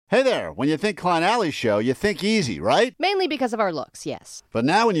Hey there, when you think Klein Alley Show, you think easy, right? Mainly because of our looks, yes. But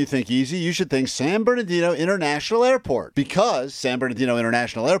now when you think easy, you should think San Bernardino International Airport. Because San Bernardino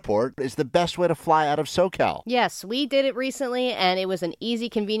International Airport is the best way to fly out of SoCal. Yes, we did it recently, and it was an easy,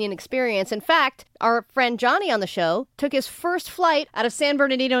 convenient experience. In fact, our friend Johnny on the show took his first flight out of San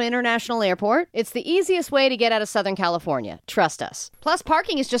Bernardino International Airport. It's the easiest way to get out of Southern California. Trust us. Plus,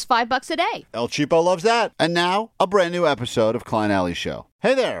 parking is just $5 a day. El Cheapo loves that. And now, a brand new episode of Klein Alley Show.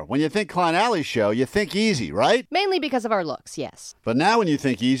 Hey there, when you think Klein Alley Show, you think easy, right? Mainly because of our looks, yes. But now when you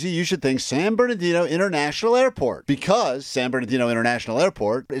think easy, you should think San Bernardino International Airport. Because San Bernardino International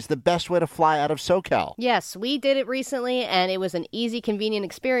Airport is the best way to fly out of SoCal. Yes, we did it recently, and it was an easy, convenient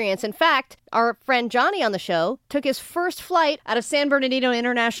experience. In fact, our friend Johnny on the show took his first flight out of San Bernardino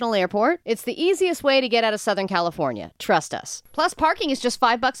International Airport. It's the easiest way to get out of Southern California. Trust us. Plus, parking is just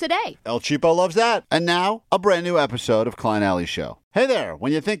 $5 a day. El Cheapo loves that. And now, a brand new episode of Klein Alley Show. Hey there,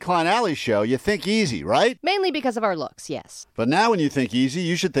 when you think Klein Alley Show, you think easy, right? Mainly because of our looks, yes. But now when you think easy,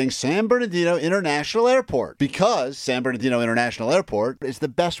 you should think San Bernardino International Airport. Because San Bernardino International Airport is the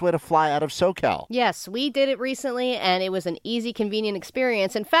best way to fly out of SoCal. Yes, we did it recently, and it was an easy, convenient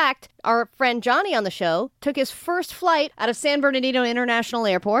experience. In fact, our friend Johnny on the show took his first flight out of San Bernardino International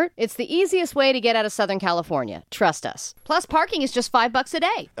Airport. It's the easiest way to get out of Southern California. Trust us. Plus, parking is just $5 a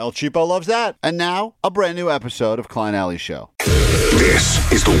day. El Cheapo loves that. And now, a brand new episode of Klein Alley Show. This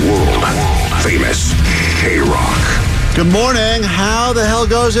is the world-famous K-Rock. Good morning. How the hell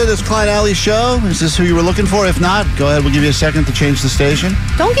goes it? It's Klein Alley Show. Is this who you were looking for? If not, go ahead. We'll give you a second to change the station.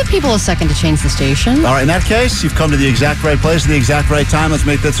 Don't give people a second to change the station. All right. In that case, you've come to the exact right place at the exact right time. Let's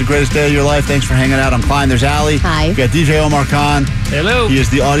make this the greatest day of your life. Thanks for hanging out. I'm Klein. There's Allie. Hi. You got DJ Omar Khan. Hello. He is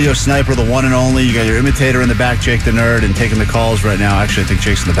the audio sniper, the one and only. You got your imitator in the back, Jake the Nerd, and taking the calls right now. Actually, I think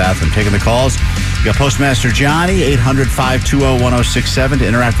Jake's in the bathroom taking the calls. You got Postmaster Johnny, 800-520-1067 to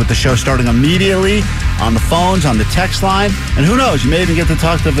interact with the show starting immediately on the phones, on the text line. And who knows, you may even get to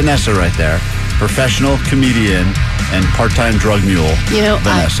talk to Vanessa right there. Professional comedian and part-time drug mule, You know,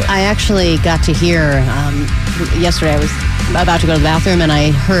 Vanessa. I actually got to hear, yesterday I was about to go to the bathroom and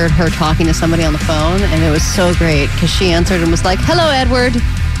I heard her talking to somebody on the phone, and it was so great because she answered and was like, "Hello, Edward."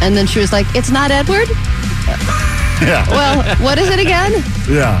 And then she was like, "It's not Edward?" Yeah. Well, what is it again?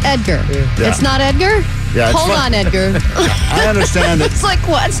 Yeah. Edgar. Yeah. It's not Edgar? Yeah, it's Hold fun. on, Edgar. I understand that. It's like,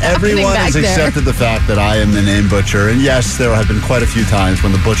 what's happening Everyone back has there? accepted the fact that I am the name butcher. And yes, there have been quite a few times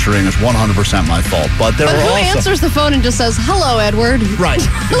when the butchering is 100% my fault. But there But are who also... answers the phone and just says, "Hello, Edward"? Right.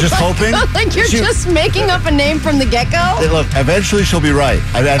 Just hoping. Like you're just making up a name from the get-go? Hey, look, eventually she'll be right.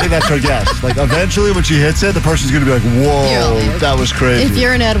 I think that's her guess. Like, eventually when she hits it, the person's going to be like, whoa, that was crazy. If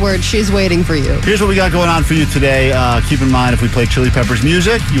you're an Edward, she's waiting for you. Here's what we got going on for you today. Keep in mind, if we play Chili Peppers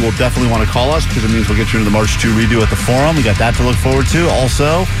music, you will definitely want to call us because it means we'll get you into the March 2 redo at the Forum. We got that to look forward to.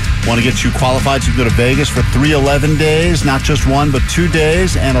 Also, want to get you qualified to go to Vegas for 311 days, not just one, but 2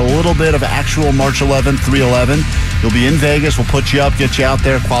 days, and a little bit of actual March 11th, 311. You'll be in Vegas. We'll put you up, get you out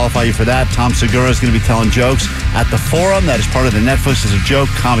there, qualify you for that. Tom Segura is going to be telling jokes at the Forum. That is part of the Netflix as a Joke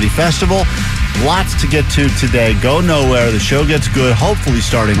Comedy Festival. Lots to get to today. Go nowhere. The show gets good, hopefully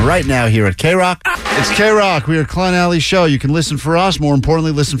starting right now here at K-Rock. It's K-Rock. We are Klein Alley Show. You can listen for us. More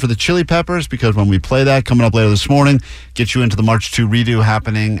importantly, listen for the Chili Peppers, because when we play that coming up later this morning, get you into the March 2 redo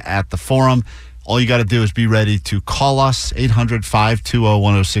happening at the Forum. All you got to do is be ready to call us,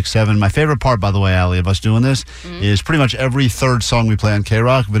 800-520-1067. My favorite part, by the way, Allie, of us doing this is pretty much every third song we play on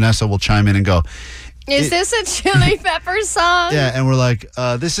K-Rock, Vanessa will chime in and go, Is this a Chili Peppers song? yeah, and we're like,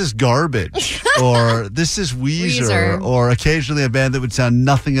 this is garbage, or this is Weezer, or occasionally a band that would sound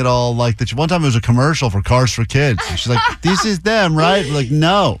nothing at all like that. One time it was a commercial for Cars for Kids. And she's like, this is them, right? We're like,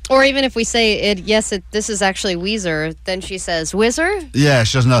 no. Or even if we say, this is actually Weezer, then she says, Whizzer? Yeah,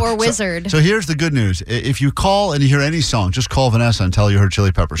 she doesn't know. Or Wizard. So here's the good news. If you call and you hear any song, just call Vanessa and tell you heard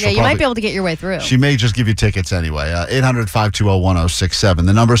Chili Peppers. Yeah, you might be able to get your way through. She may just give you tickets anyway. 800-520-1067.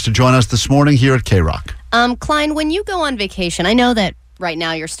 The numbers to join us this morning here at K-Rock. Klein, when you go on vacation, I know that right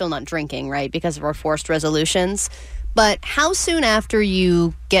now you're still not drinking, right, because of our forced resolutions. But how soon after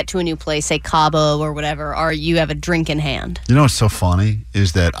you get to a new place, say Cabo or whatever, are you have a drink in hand? You know what's so funny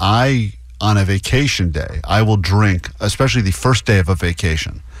is that on a vacation day, I will drink, especially the first day of a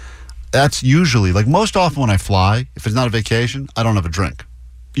vacation. That's usually, like most often when I fly, if it's not a vacation, I don't have a drink.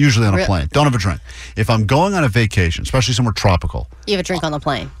 Usually on a plane. Don't have a drink. If I'm going on a vacation, especially somewhere tropical. You have a drink on the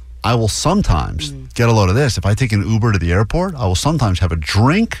plane. I will sometimes get a load of this. If I take an Uber to the airport, I will sometimes have a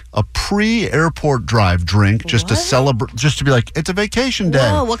drink, a pre-airport drive drink, just to celebrate, just to be like, it's a vacation day.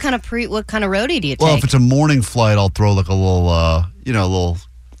 Whoa, what kind of roadie do you take? Well, if it's a morning flight, I'll throw like a little, a little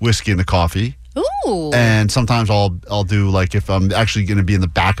whiskey in the coffee. Ooh. And sometimes I'll do, like, if I'm actually going to be in the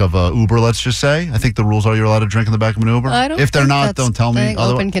back of a Uber, let's just say. I think the rules are you're allowed to drink in the back of an Uber. I don't if they're think not, that's don't tell me.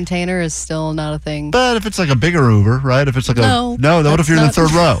 Open container is still not a thing. But if it's like a bigger Uber, right? If it's like No, what if you're in the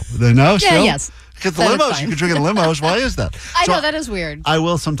third row? Then no, Yeah, still? yes. Because the That is limos, fine. you can drink in limos. Why is that? I So know, that is weird. I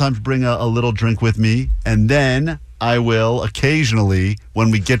will sometimes bring a little drink with me, and then I will occasionally,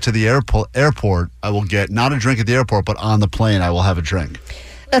 when we get to the airport, I will get not a drink at the airport, but on the plane, I will have a drink.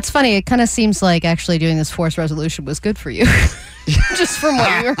 That's funny. It kind of seems like actually doing this forced resolution was good for you. Just from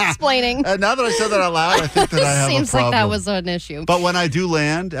what you were explaining. Now that I said that out loud, I think that I have Seems a problem. like that was an issue. But when I do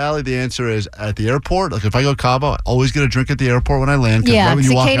land, Allie, the answer is at the airport. Like if I go to Cabo, I always get a drink at the airport when I land. Yeah, right when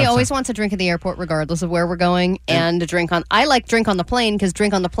you walk Katie outside- always wants a drink at the airport regardless of where we're going, and a drink on... I like drink on the plane because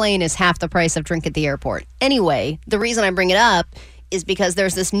drink on the plane is half the price of drink at the airport. Anyway, the reason I bring it up is because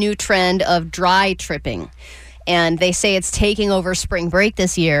there's this new trend of dry tripping, and they say it's taking over spring break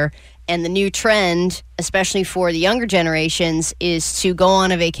this year. And the new trend, especially for the younger generations, is to go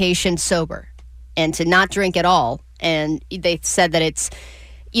on a vacation sober and to not drink at all. And they said that it's,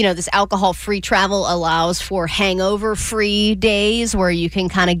 this alcohol-free travel allows for hangover-free days where you can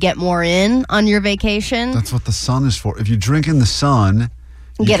kind of get more in on your vacation. That's what the sun is for. If you drink in the sun...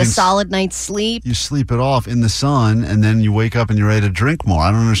 Get a solid night's sleep. You sleep it off in the sun, and then you wake up and you're ready to drink more. I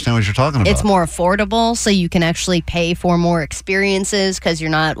don't understand what you're talking about. It's more affordable, so you can actually pay for more experiences because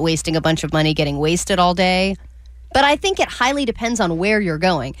you're not wasting a bunch of money getting wasted all day. But I think it highly depends on where you're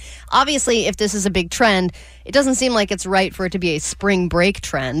going. Obviously, if this is a big trend, it doesn't seem like it's right for it to be a spring break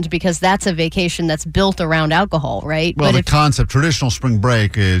trend because that's a vacation that's built around alcohol, right? Well, but traditional spring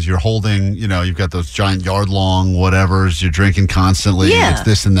break is you're holding, you've got those giant yard-long whatevers, you're drinking constantly, Yeah. It's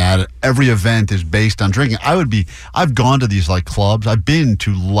this and that. Every event is based on drinking. I've gone to these, like, clubs. I've been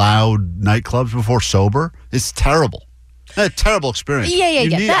to loud nightclubs before sober. It's terrible. A terrible experience. Yeah, I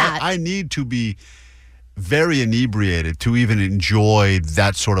get that. I need to be very inebriated to even enjoy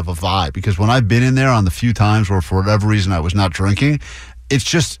that sort of a vibe, because when I've been in there on the few times where for whatever reason I was not drinking, it's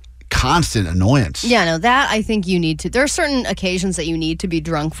just constant annoyance. Yeah, no, that I think you need to. There are certain occasions that you need to be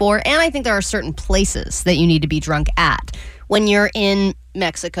drunk for, and I think there are certain places that you need to be drunk at. When you're in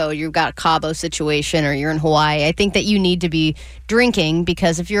Mexico, you've got a Cabo situation, or you're in Hawaii, I think that you need to be drinking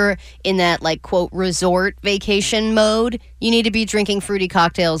because if you're in that, like, quote, resort vacation mode, you need to be drinking fruity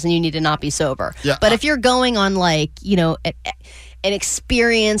cocktails and you need to not be sober. Yeah, but if you're going on, like, an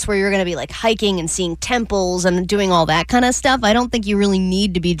experience where you're going to be, like, hiking and seeing temples and doing all that kind of stuff, I don't think you really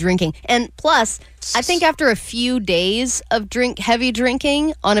need to be drinking. And plus, I think after a few days of heavy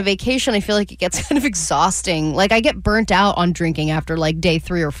drinking on a vacation, I feel like it gets kind of exhausting. Like, I get burnt out on drinking after, like, day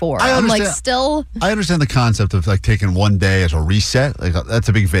 3 or 4. I'm like, still... I understand the concept of, like, taking one day as a reset. Like, that's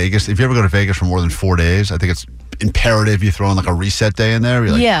a big Vegas. If you ever go to Vegas for more than 4 days, I think it's imperative you throw in, like, a reset day in there.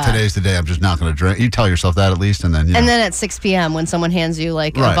 You're like, today's the day I'm just not going to drink. You tell yourself that at least, and then, And then at 6 p.m. when someone hands you,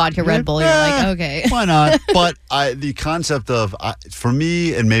 like, a vodka Red Bull, you're like, okay. Why not? But the concept of, for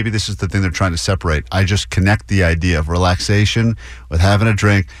me, and maybe this is the thing they're trying to separate, I just connect the idea of relaxation with having a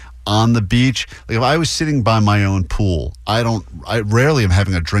drink on the beach. Like, if I was sitting by my own pool, I rarely am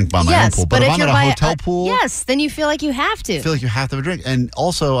having a drink by my own pool. But if I'm at a hotel pool, yes, then you feel like you have to. I feel like you have to have a drink. And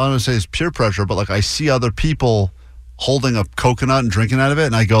also, I don't want to say it's peer pressure, but, like, I see other people holding a coconut and drinking out of it,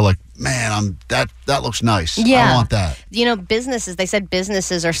 and I go, like, man, that looks nice. Yeah. I want that. Businesses, they said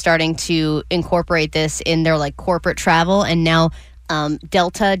businesses are starting to incorporate this in their, like, corporate travel, and now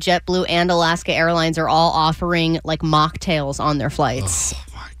Delta, JetBlue, and Alaska Airlines are all offering, like, mocktails on their flights. Oh,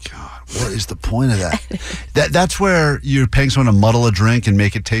 my God. What is the point of that? That's where you're paying someone to muddle a drink and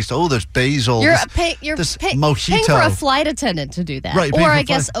make it taste, there's basil. You're this paying mojito. for a flight attendant to do that. Right, or, I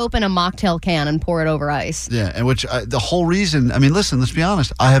guess, open a mocktail can and pour it over ice. Yeah, and which the whole reason, listen, let's be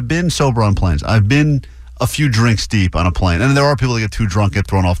honest. I have been sober on planes. I've been a few drinks deep on a plane. And there are people that get too drunk, get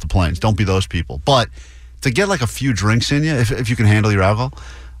thrown off the planes. Don't be those people. But to get, like, a few drinks in you, if you can handle your alcohol,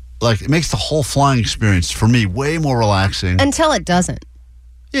 like, it makes the whole flying experience, for me, way more relaxing. Until it doesn't.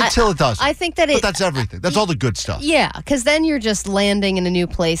 Yeah, until it doesn't. I think that But that's everything. That's all the good stuff. Yeah, because then you're just landing in a new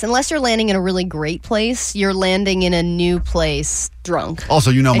place. Unless you're landing in a really great place, you're landing in a new place drunk.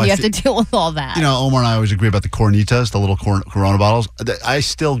 Also, and you have to deal with all that. Omar and I always agree about the Cornitas, the little Corona bottles. I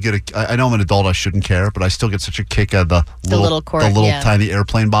still get I know I'm an adult, I shouldn't care, but I still get such a kick out of the little tiny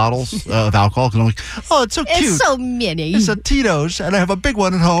airplane bottles of alcohol, because I'm like, oh, it's so cute. It's so mini. It's a Tito's, and I have a big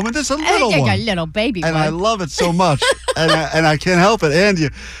one at home, and there's a little one. A little baby and one. I love it so much, and I can't help it. And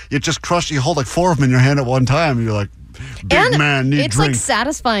you just crush. You hold like 4 of them in your hand at one time, and you're like, big man, need it's drink. like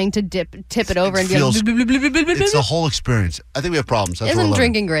satisfying to tip it over and be like, It's the whole experience. I think we have problems. That's isn't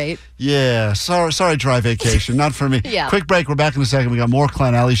drinking great? Yeah, sorry, dry vacation. Not for me. Yeah. Quick break. We're back in a second. We got more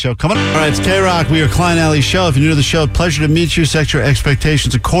Klein Alley Show coming up. All right, it's K-Rock. We are Klein Alley Show. If you're new to the show, pleasure to meet you. Set your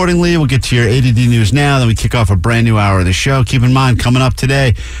expectations accordingly. We'll get to your ADD news now. Then we kick off a brand new hour of the show. Keep in mind, coming up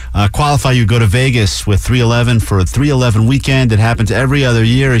today, qualify you go to Vegas with 311 for a 311 weekend. It happens every other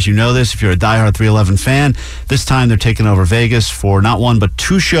year, as you know this, if you're a diehard 311 fan. This time they're taking over Vegas for not one but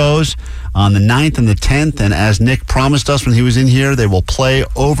two shows on the 9th and the 10th. And as Nick promised us when he was in here, they will play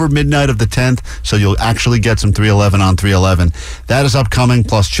over midnight of the 10th, so you'll actually get some 311 on 311. That is upcoming,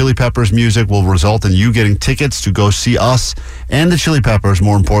 plus Chili Peppers music will result in you getting tickets to go see us and the Chili Peppers,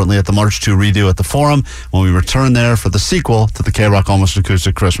 more importantly, at the March 2 redo at the Forum when we return there for the sequel to the K-Rock Almost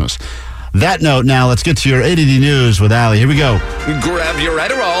Acoustic Christmas. That note, now let's get to your ADD news with Allie. Here we go. Grab your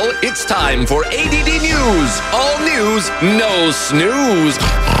Adderall. It's time for ADD News. All news, no snooze.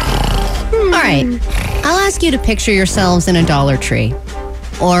 All right, I'll ask you to picture yourselves in a Dollar Tree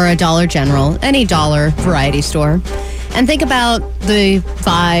or a Dollar General, any dollar variety store, and think about the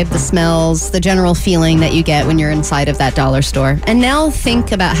vibe, the smells, the general feeling that you get when you're inside of that dollar store. And now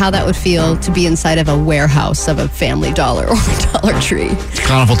think about how that would feel to be inside of a warehouse of a Family Dollar or a Dollar Tree. It's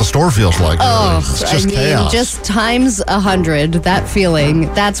kind of what the store feels like. Oh, It's just chaos. just times 100, that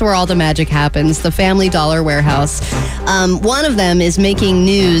feeling, that's where all the magic happens, the Family Dollar warehouse. One of them is making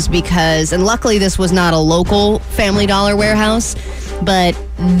news because, and luckily this was not a local Family Dollar warehouse, but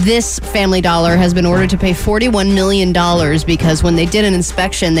this Family Dollar has been ordered to pay $41 million because when they did an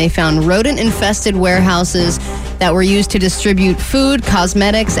inspection, they found rodent-infested warehouses that were used to distribute food,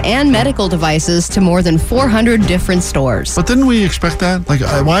 cosmetics, and medical devices to more than 400 different stores. But didn't we expect that? Like,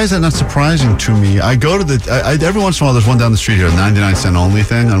 why is that not surprising to me? I go to every once in a while, there's one down the street here, a 99-cent only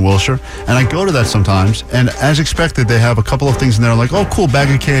thing on Wilshire, and I go to that sometimes, and as expected, they have a couple of things in there like, oh, cool,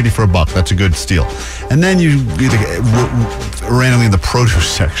 bag of candy for $1. That's a good steal. And then you randomly in the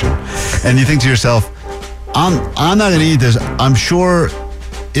produce section, and you think to yourself, I'm not going to eat this. I'm sure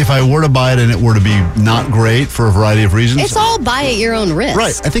if I were to buy it and it were to be not great for a variety of reasons. It's all buy at your own risk.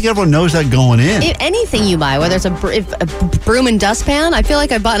 Right. I think everyone knows that going in. Anything you buy, whether it's a broom and dustpan, I feel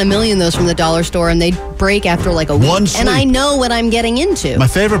like I bought a million of those from the dollar store and they break after like a week. One sleep. And I know what I'm getting into. My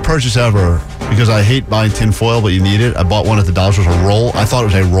favorite purchase ever, because I hate buying tinfoil, but you need it. I bought one at the dollar store, a roll. I thought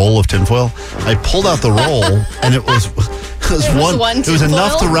it was a roll of tinfoil. I pulled out the roll and it was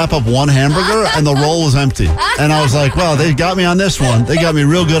enough to wrap up one hamburger, and the roll was empty. And I was like, well, they got me on this one. They got me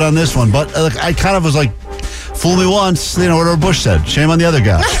real good on this one. But I kind of was like, fool me once, whatever Bush said. Shame on the other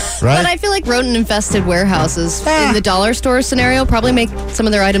guy, right? But I feel like rodent-infested warehouses in the dollar store scenario probably make some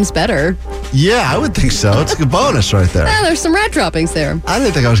of their items better. Yeah, I would think so. It's a bonus right there. Yeah, there's some rat droppings there. I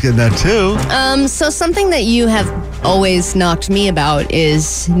didn't think I was getting that too. So something that you have always knocked me about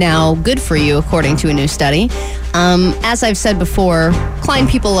is now good for you, according to a new study. As I've said before, Klein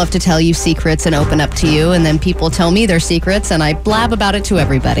people love to tell you secrets and open up to you, and then people tell me their secrets, and I blab about it to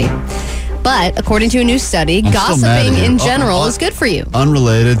everybody. But according to a new study, gossiping in general is good for you.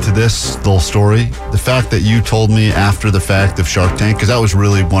 Unrelated to this little story, the fact that you told me after the fact of Shark Tank, because that was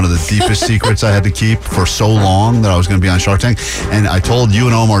really one of the deepest secrets I had to keep for so long that I was going to be on Shark Tank. And I told you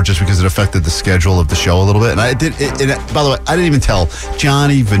and Omar just because it affected the schedule of the show a little bit. And I did. By the way, I didn't even tell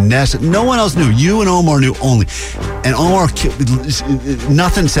Johnny, Vanessa. No one else knew. You and Omar knew only. And Omar,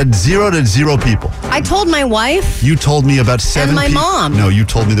 nothing, said 0 to 0 people. I told my wife. You told me about 7 and my people. mom. No, you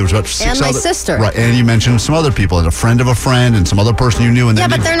told me there was about 6 and my other, sister. Right, and you mentioned some other people, and a friend of a friend, and some other person you knew. And yeah,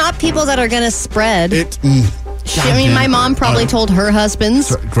 but they're not people that are going to spread. I mean, my mom probably told her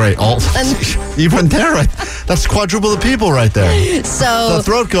husbands. Great. Even there, right? That's quadruple the people right there. So the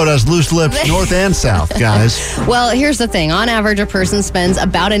throat coat has loose lips, north and south, guys. Well, here's the thing. On average, a person spends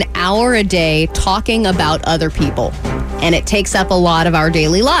about an hour a day talking about other people. And it takes up a lot of our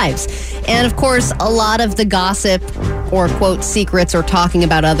daily lives. And of course, a lot of the gossip or, quote, secrets or talking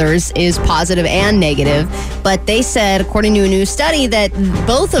about others is positive and negative. But they said, according to a new study, that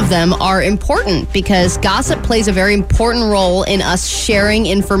both of them are important because gossip plays a very important role in us sharing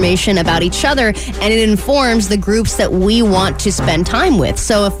information about each other, and it informs the groups that we want to spend time with.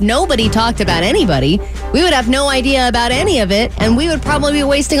 So if nobody talked about anybody, we would have no idea about any of it, and we would probably be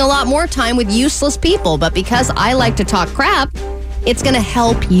wasting a lot more time with useless people. But because I like to talk crap, it's going to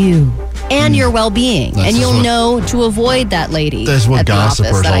help you and your well-being. And you'll know to avoid that lady. That's what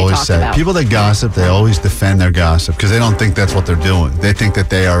gossipers always say. About. People that gossip, they always defend their gossip because they don't think that's what they're doing. They think that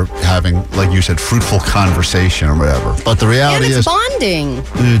they are having, like you said, fruitful conversation or whatever. But the reality is... bonding.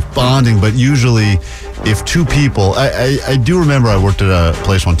 It's bonding, but usually if two people... I do remember I worked at a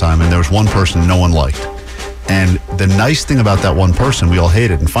place one time and there was one person no one liked. And the nice thing about that one person, we all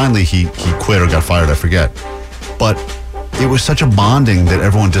hated. And finally, he quit or got fired, I forget. But it was such a bonding that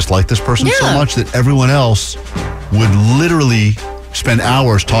everyone disliked this person so much that everyone else would literally spend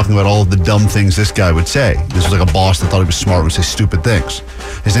hours talking about all of the dumb things this guy would say. This was like a boss that thought he was smart, would say stupid things.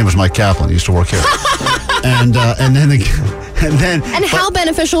 His name was Mike Kaplan. He used to work here. And how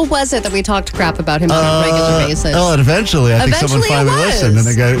beneficial was it that we talked crap about him on a regular basis? Oh, and eventually, I think someone finally listened, and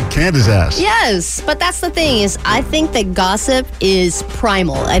the guy canned his ass. Yes, but that's the thing is, I think that gossip is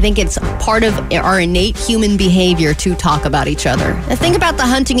primal. I think it's part of our innate human behavior to talk about each other. And think about the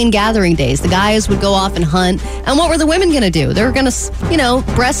hunting and gathering days. The guys would go off and hunt, and what were the women going to do? They were going to,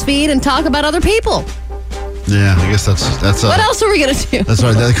 breastfeed and talk about other people. Yeah, I guess that's. What else are we going to do? That's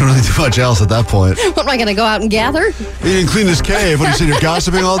right. They couldn't really do much else at that point. What, am I going to go out and gather? He didn't clean his cave. What, do you say, you're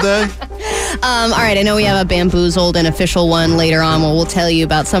gossiping all day? All right, I know we have a bamboozled and official one later on where we'll tell you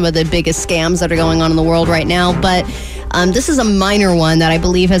about some of the biggest scams that are going on in the world right now, but this is a minor one that I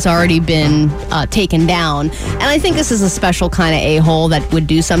believe has already been taken down. And I think this is a special kind of a-hole that would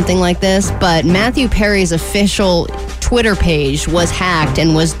do something like this, but Matthew Perry's official Twitter page was hacked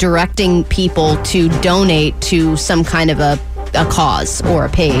and was directing people to donate to some kind of a cause or a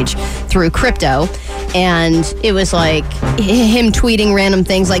page through crypto. And it was like him tweeting random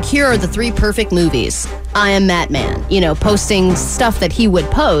things like, here are the 3 perfect movies. I am Matman, posting stuff that he would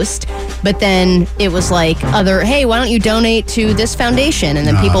post. But then it was like hey, why don't you donate to this foundation? And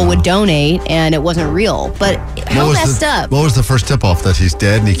then people would donate and it wasn't real. But how messed up? What was the first tip-off? That he's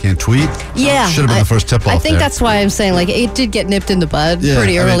dead and he can't tweet? Yeah. Should have been the first tip-off. I think that's why I'm saying it did get nipped in the bud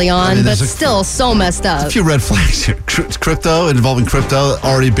pretty early on, but still so messed up. A few red flags here. Crypto, involving crypto,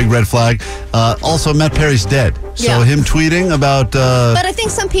 already a big red flag. Also, Matt Perry's dead. So him tweeting about... But I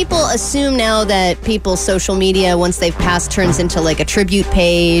think some people assume now that people's social media, once they've passed, turns into like a tribute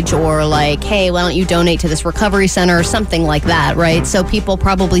page or hey, why don't you donate to this recovery center or something like that, right? So people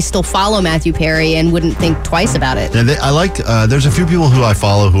probably still follow Matthew Perry and wouldn't think twice about it. Yeah, there's a few people who I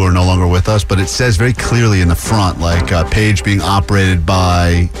follow who are no longer with us, but it says very clearly in the front, page being operated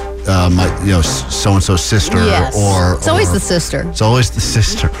by... so-and-so's sister. Yes. It's always the sister. It's always the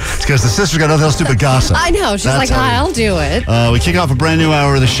sister. It's because the sister's got nothing else to do but gossip. I know. She's I'll do it. We kick off a brand new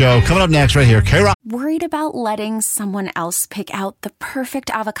hour of the show. Coming up next right here, K-Rock. Worried about letting someone else pick out the perfect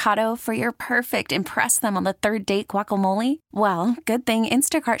avocado for your perfect impress them on the third date guacamole? Well, good thing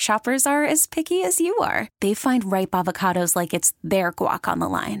Instacart shoppers are as picky as you are. They find ripe avocados like it's their guac on the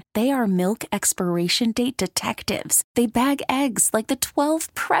line. They are milk expiration date detectives. They bag eggs like the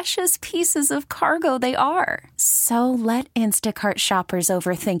 12 precious pieces of cargo they are. So let Instacart shoppers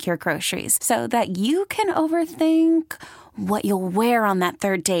overthink your groceries so that you can overthink what you'll wear on that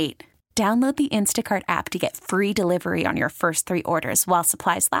third date. Download the Instacart app to get free delivery on your first 3 orders while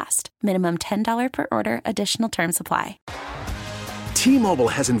supplies last. Minimum $10 per order. Additional terms apply. T-Mobile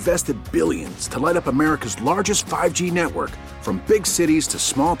has invested billions to light up America's largest 5G network, from big cities to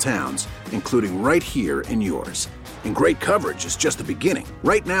small towns, including right here in yours. And great coverage is just the beginning.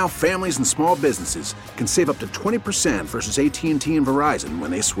 Right now, families and small businesses can save up to 20% versus AT&T and Verizon when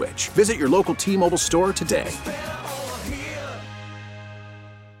they switch. Visit your local T-Mobile store today.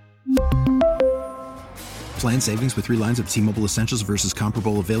 Plan savings with 3 lines of T-Mobile Essentials versus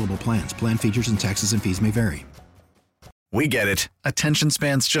comparable available plans. Plan features and taxes and fees may vary. We get it. Attention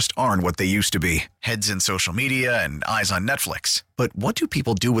spans just aren't what they used to be. Heads in social media and eyes on Netflix. But what do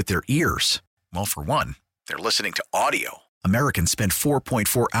people do with their ears? Well, for one, they're listening to audio. Americans spend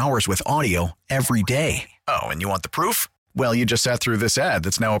 4.4 hours with audio every day. Oh, and you want the proof? Well, you just sat through this ad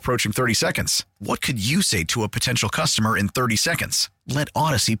that's now approaching 30 seconds. What could you say to a potential customer in 30 seconds? Let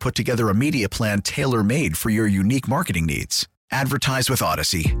Odyssey put together a media plan tailor-made for your unique marketing needs. Advertise with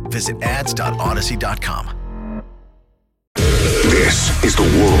Odyssey. Visit ads.odyssey.com. This is the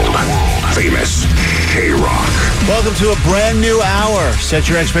world famous K-Rock. Welcome to a brand new hour. Set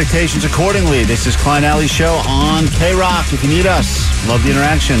your expectations accordingly. This is Klein Alley's show on K-Rock. If you need us, love the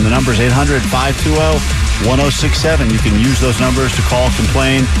interaction. The number is 800-520-1067. You can use those numbers to call,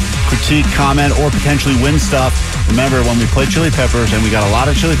 complain, critique, comment, or potentially win stuff. Remember, when we play Chili Peppers, and we got a lot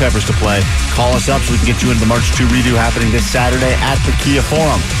of Chili Peppers to play, call us up so we can get you into the March 2 redo happening this Saturday at the Kia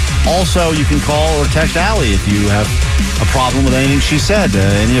Forum. Also, you can call or text Allie if you have a problem with anything she said,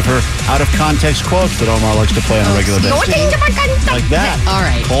 any of her out-of-context quotes that Omar likes to play on a regular basis. Like that. All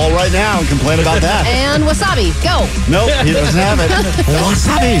right. Call right now and complain about that. And wasabi, go. Nope, he doesn't have it.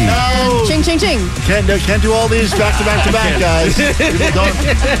 Wasabi. And ching, ching, ching. Can't do all these back-to-back-to-back, guys. People don't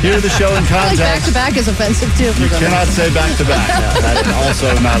hear the show in context. Back-to-back is offensive, too. You cannot say back-to-back. No, that's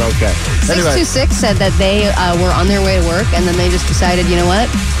also not okay. Anyway. 626 said that they were on their way to work, and then they just decided, you know what?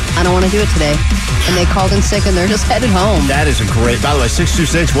 I don't want to do it today. And they called in sick and they're just headed home. That is a great, by the way,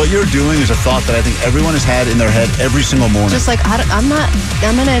 626, what you're doing is a thought that I think everyone has had in their head every single morning. Just like, I'm not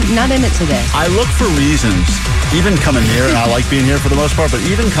in it today. I look for reasons, even coming here, and I like being here for the most part, but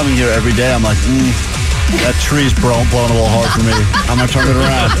even coming here every day, I'm like, that tree's blowing a little hard for me. I'm going to turn it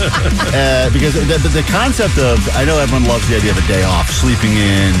around. Because the concept of, I know everyone loves the idea of a day off, sleeping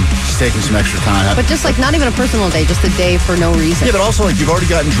in, just taking some extra time. But just like not even a personal day, just a day for no reason. Yeah, but also like you've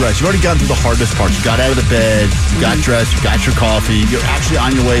already gotten dressed. You've already gotten through the hardest parts. You got out of the bed, you got dressed, you got your coffee. You're actually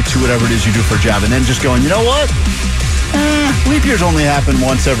on your way to whatever it is you do for a job. And then just going, you know what? Leap years only happen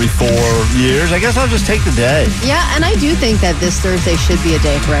once every 4 years. I guess I'll just take the day. Yeah, and I do think that this Thursday should be a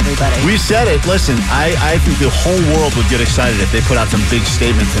day for everybody. We said it. Listen, I think the whole world would get excited if they put out some big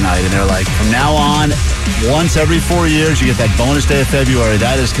statement tonight. And they're like, from now on, once every 4 years, you get that bonus day of February.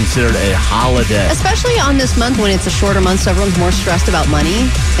 That is considered a holiday. Especially on this month when it's a shorter month, so everyone's more stressed about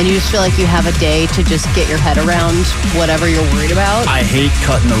money. And you just feel like you have a day to just get your head around whatever you're worried about. I hate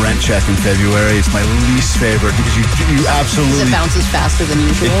cutting the rent check in February. It's my least favorite because you absolutely... It bounces faster than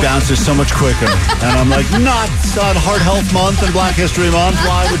usual. It bounces so much quicker. And I'm like, nuts on Heart Health Month and Black History Month.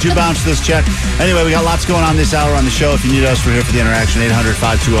 Why would you bounce this check? Anyway, we got lots going on this hour on the show. If you need us, we're here for the interaction.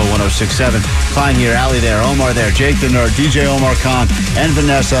 800-520-1067. Klein here, Allie there, Omar there, Jake the Nerd, DJ Omar Khan, and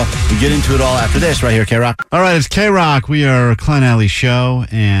Vanessa. We get into it all after this right here, K-Rock. All right, it's K-Rock. We are Klein Alley Show,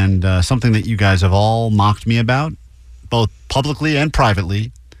 and something that you guys have all mocked me about, both publicly and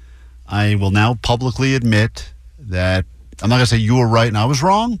privately. I will now publicly admit that I'm not going to say you were right and I was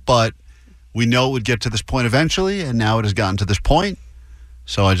wrong, but we know it would get to this point eventually, and now it has gotten to this point.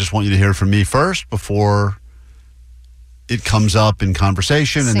 So I just want you to hear from me first before it comes up in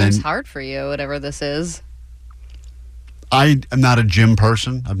conversation. Seems hard for you, whatever this is. I am not a gym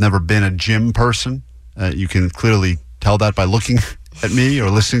person. I've never been a gym person. You can clearly tell that by looking at me or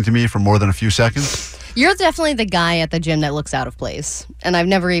listening to me for more than a few seconds. You're definitely the guy at the gym that looks out of place. And I've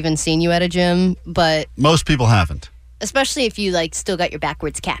never even seen you at a gym, but... Most people haven't. Especially if you, still got your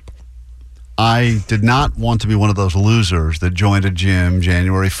backwards cap. I did not want to be one of those losers that joined a gym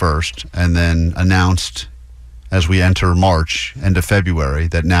January 1st and then announced as we enter March, end of February,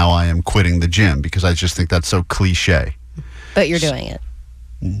 that now I am quitting the gym because I just think that's so cliche. But you're doing it.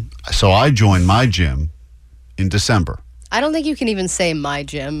 So I joined my gym in December. I don't think you can even say my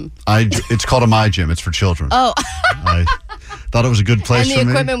gym. It's called a my gym. It's for children. Oh. I thought it was a good place for me. And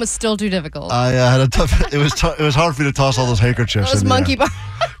the equipment was still too difficult. I had a tough. It was hard for me to toss all those handkerchiefs. Those monkey bars.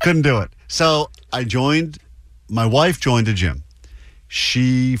 Couldn't do it. So I joined. My wife joined a gym.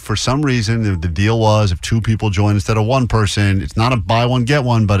 She, for some reason, the deal was if two people join instead of one person, it's not a buy one get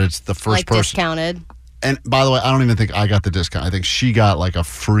one, but it's the first person discounted. And by the way, I don't even think I got the discount. I think she got a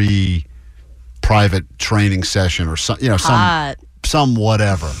free private training session or some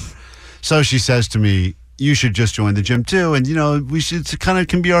whatever. So she says to me, you should just join the gym too. And, we should, it kind of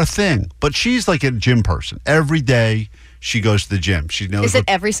can be our thing. But she's like a gym person. Every day she goes to the gym. She knows. Is it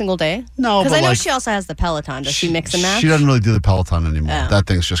every single day? No, because I know she also has the Peloton. Does she mix and match? She doesn't really do the Peloton anymore. Oh. That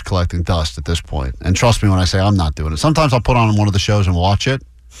thing's just collecting dust at this point. And trust me when I say I'm not doing it. Sometimes I'll put on one of the shows and watch it,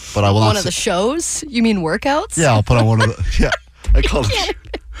 but I will not. One of the shows? You mean workouts? Yeah, I'll put on one of the. Yeah, I call them.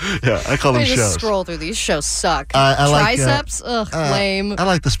 Yeah, I call them shows. Just scroll through these shows. Suck. Triceps, lame. I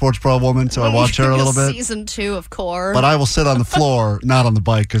like the Sports Bra woman, so I watch her a little bit. Season 2 of Core. But I will sit on the floor, not on the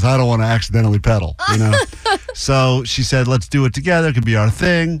bike, because I don't want to accidentally pedal. So she said, "Let's do it together. It could be our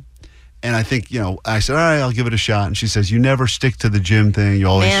thing." And I think, I said, "All right, I'll give it a shot." And she says, "You never stick to the gym thing. You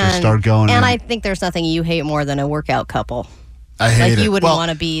always just start going." And I think there's nothing you hate more than a workout couple. I hate it. You wouldn't want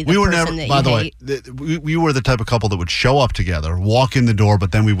to be the person that you hate. By the way, we were the type of couple that would show up together, walk in the door,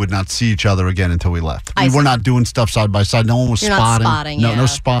 but then we would not see each other again until we left. We were not doing stuff side by side. No one was spotting. Not spotting. No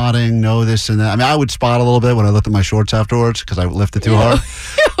spotting. No this and that. I mean, I would spot a little bit when I looked at my shorts afterwards because I lifted too hard.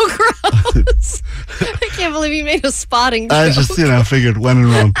 Gross. I can't believe you made a spotting joke. I just, figured when in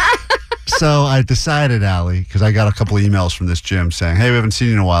Rome. So I decided, Allie, because I got a couple of emails from this gym saying, "Hey, we haven't seen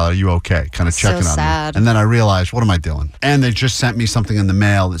you in a while. Are you okay?" Kind of checking on me. And then I realized, what am I doing? And they just sent me something in the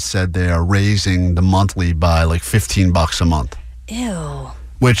mail that said they are raising the monthly by $15 a month. Ew.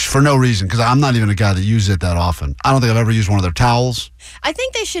 Which, for no reason, because I'm not even a guy that uses it that often. I don't think I've ever used one of their towels. I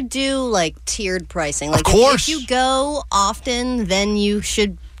think they should do, tiered pricing. Of course. If you go often, then you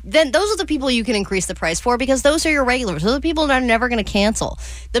should... Then those are the people you can increase the price for because those are your regulars. Those are the people that are never going to cancel.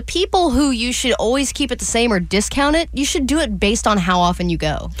 The people who you should always keep it the same or discount it, you should do it based on how often you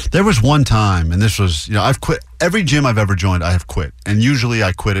go. There was one time, and this was, I've quit. Every gym I've ever joined, I have quit. And usually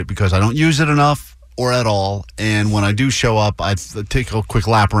I quit it because I don't use it enough or at all. And when I do show up, I take a quick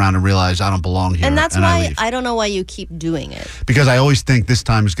lap around and realize I don't belong here. And that's I why leave. I don't know why you keep doing it. Because I always think this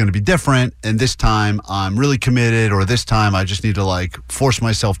time is going to be different, and this time I'm really committed, or this time I just need to like force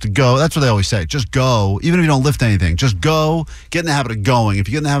myself to go. That's what they always say. Just go, even if you don't lift anything. Just go. Get in the habit of going. If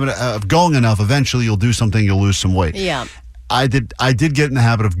you get in the habit of going enough, eventually you'll do something. You'll lose some weight. Yeah. I did get in the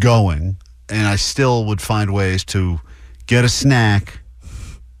habit of going, and I still would find ways to get a snack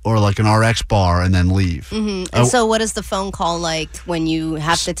or like an RX bar and then leave. Mm-hmm. And so what is the phone call like when you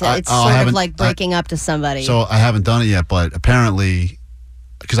have to it's sort of like breaking up to somebody. So I haven't done it yet, but apparently,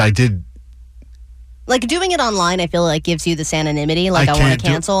 because I did. Like doing it online, I feel like gives you this anonymity. Like I want to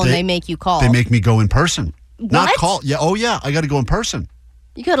cancel, and they make you call. They make me go in person. What? Not call. Yeah. Oh, yeah. I got to go in person.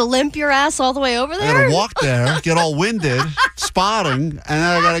 You got to limp your ass all the way over there? I got to walk there, get all winded, spotting, and then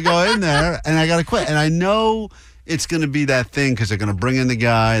I got to go in there, and I got to quit. And I know it's going to be that thing because they're going to bring in the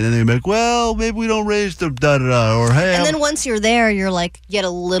guy, and then they're like, well, maybe we don't raise the da-da-da, or hey. And then once you're there, you're like, get a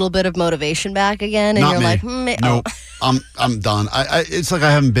little bit of motivation back again, and you're like, no, I'm done. It's like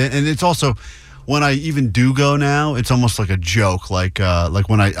I haven't been, and it's also, when I even do go now, it's almost like a joke. Like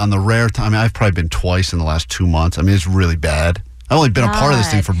when on the rare time, I've probably been twice in the last 2 months. I mean, it's really bad. I've only been a part of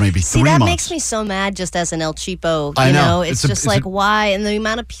this thing for maybe 3 months. See, that makes me so mad just as an El Cheapo. You know? It's just like, why? And the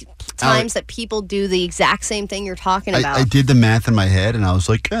amount of times that people do the exact same thing you're talking about. I did the math in my head, and I was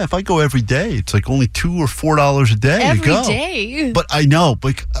like, if I go every day, it's like only $2 or $4 a day to go. Every day? But I know.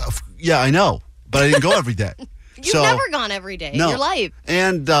 I know. But I didn't go every day. You've never gone every day in your life.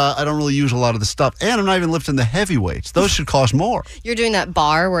 And I don't really use a lot of the stuff. And I'm not even lifting the heavy weights. Those should cost more. You're doing that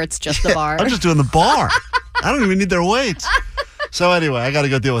bar where it's just the bar? I'm just doing the bar. I don't even need their weights. So anyway, I got to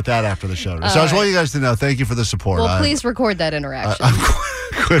go deal with that after the show. So I just want you guys to know, thank you for the support. Well, please record that interaction.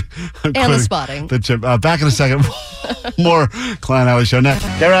 I'm and the spotting. Back in a second. More Klein Alley Show next.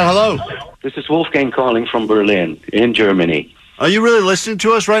 Darren, hello. This is Wolfgang calling from Berlin in Germany. Are you really listening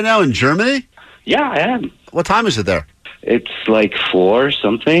to us right now in Germany? Yeah, I am. What time is it there? It's like 4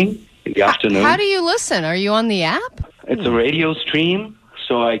 something in the afternoon. How do you listen? Are you on the app? It's a radio stream,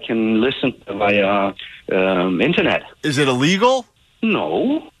 so I can listen via internet. Is it illegal?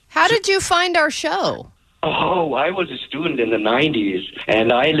 No. How did you find our show? Oh, I was a student in the 90s,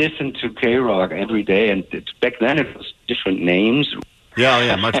 and I listened to K-Rock every day, and back then it was different names.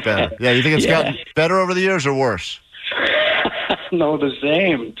 Yeah, much better. Yeah, you think it's gotten better over the years or worse? No, the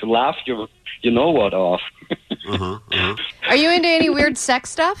same. To laugh you know what off. Are you into any weird sex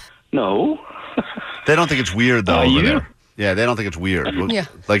stuff? No. They don't think it's weird, though, over there. Yeah, they don't think it's weird. Yeah.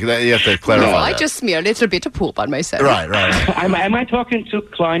 Like, that, you have to clarify I just smeared a little bit of poop on myself. Right. Am I talking to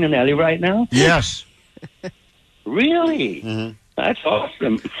Klein and Ellie right now? Yes. Really? Mm-hmm. That's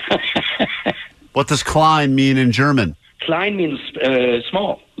awesome. What does Klein mean in German? Klein means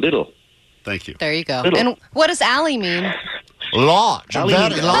small, little. Thank you. There you go. Little. And what does Allie mean? Large.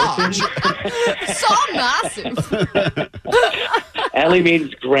 Very large. So massive. Ellie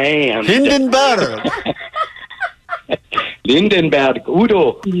means grand. Hindenburg. Lindenberg.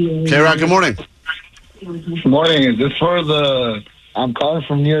 Udo. K-Rock, good morning. Good morning. Is this for the... I'm calling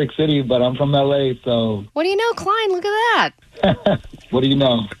from New York City, but I'm from L.A., so... What do you know, Klein? Look at that. What do you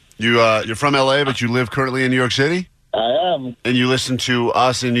know? You're from L.A., but you live currently in New York City? I am. And you listen to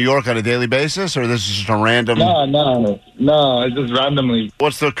us in New York on a daily basis, or this is just a random... No, it's just randomly.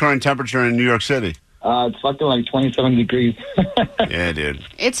 What's the current temperature in New York City? It's fucking like 27 degrees. Yeah, dude.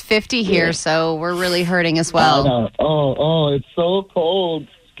 It's 50 here, so we're really hurting as well. Oh, it's so cold.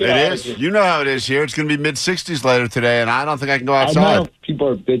 It is. You know how it is here. It's going to be mid-60s later today, and I don't think I can go outside. I know. People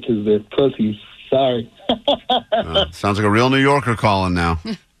are bitches. They're pussies. Sorry. Sounds like a real New Yorker calling now.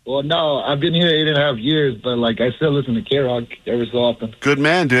 Well, no, I've been here 8.5 years, but, like, I still listen to K-Rock every so often. Good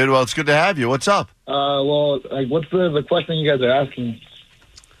man, dude. Well, it's good to have you. What's up? What's the question you guys are asking?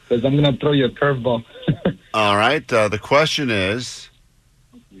 Because I'm going to throw you a curveball. All right. The question is,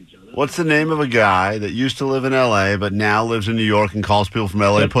 what's the name of a guy that used to live in L.A. but now lives in New York and calls people from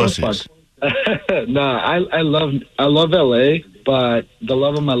L.A. pussies? No, I love L.A., but the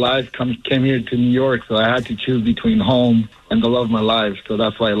love of my life came here to New York, so I had to choose between home and the love of my life, so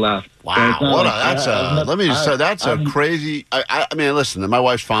that's why I left. Wow, So that's a crazy. I mean, listen, my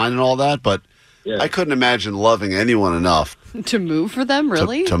wife's fine and all that, but I couldn't imagine loving anyone enough to move for them.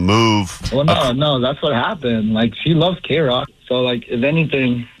 Really, to move. Well, no, that's what happened. Like, she loves K-Rock, so like, if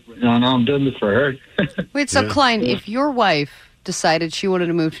anything, I'm doing this for her. Wait, so Klein, if your wife decided she wanted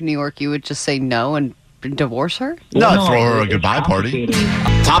to move to New York, you would just say no and divorce her? No, throw her a goodbye party.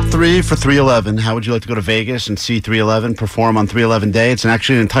 Top 3 for 311. How would you like to go to Vegas and see 311 perform on 311 Day? It's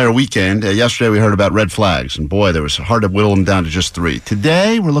actually an entire weekend. Yesterday we heard about red flags, and boy, there was hard to whittle them down to just 3.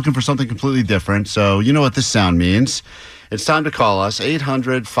 Today we're looking for something completely different, so you know what this sound means. It's time to call us,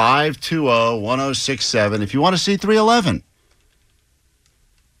 800-520-1067, if you want to see 311.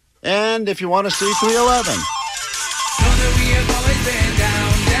 And if you want to see 311.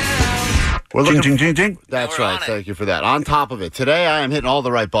 We're looking, jing. That's right. Thank you for that. On top of it, today I am hitting all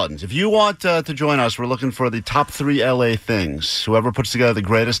the right buttons. If you want to join us, we're looking for the top 3 LA things. Whoever puts together the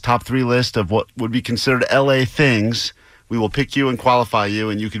greatest top 3 list of what would be considered LA things, we will pick you and qualify you,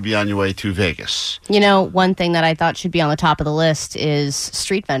 and you could be on your way to Vegas. You know, one thing that I thought should be on the top of the list is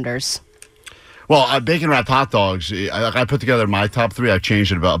street vendors. Well, bacon-wrapped hot dogs, I put together my top 3. I've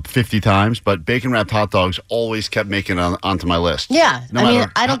changed it about 50 times, but bacon-wrapped hot dogs always kept making it onto my list. Yeah.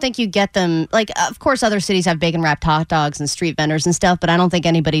 I don't think you get them. Like, of course, other cities have bacon-wrapped hot dogs and street vendors and stuff, but I don't think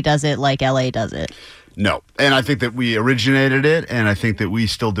anybody does it like L.A. does it. No. And I think that we originated it, and I think that we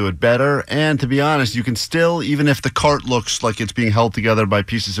still do it better. And to be honest, you can still, even if the cart looks like it's being held together by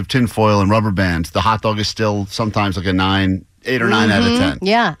pieces of tinfoil and rubber bands, the hot dog is still sometimes like a 8 or 9 out of 10.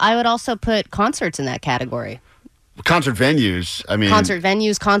 Yeah, I would also put concerts in that category. Concert venues,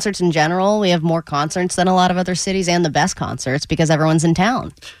 concerts in general. We have more concerts than a lot of other cities and the best concerts because everyone's in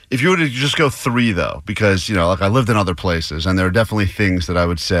town. If you were to just go 3, though, because, like I lived in other places, and there are definitely things that I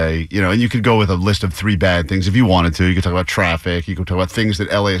would say, and you could go with a list of 3 bad things if you wanted to. You could talk about traffic. You could talk about things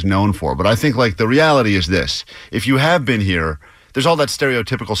that LA is known for. But I think, the reality is this. If you have been here, there's all that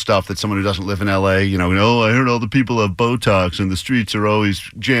stereotypical stuff that someone who doesn't live in L.A., I heard all the people have Botox and the streets are always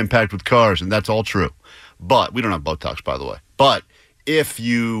jam-packed with cars, and that's all true. But we don't have Botox, by the way. But if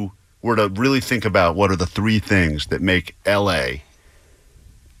you were to really think about what are the 3 things that make L.A.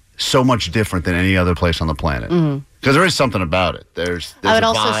 so much different than any other place on the planet, because there is something about it. There's I would a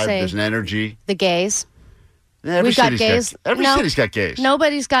also vibe, say there's an energy. The gays. Yeah, We've got gays. Every city's got gays.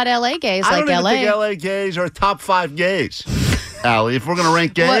 Nobody's got L.A. gays like L.A. I don't even think L.A. gays are top 5 gays. Allie, if we're going to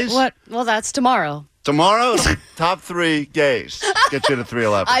rank gays. What? Well, that's tomorrow. Tomorrow, top 3 gays. Get you to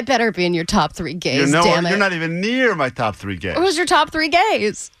 311. I better be in your top 3 gays, damn it. You're not even near my top 3 gays. Who's your top 3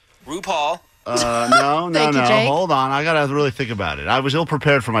 gays? RuPaul. No. Thank you, Jake. Hold on. I got to really think about it. I was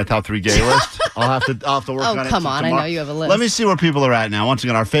ill-prepared for my top 3 gay list. I'll have to work on it. Oh, come on. I know you have a list. Let me see where people are at now. Once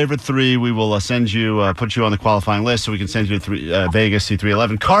again, our favorite 3, we will send you, put you on the qualifying list so we can send you to Vegas,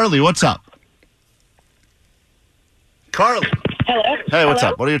 C311. Carly, what's up? Carly. Hello. Hey, what's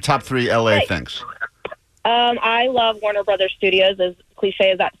up? What are your top 3 LA things? I love Warner Brothers Studios, as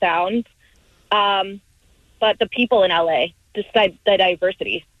cliche as that sounds. But the people in LA, just the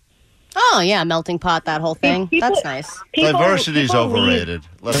diversity. Oh, yeah, melting pot, that whole thing. That's nice. Diversity's overrated.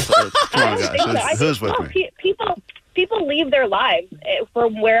 Come on, guys. Who's with me? People leave their lives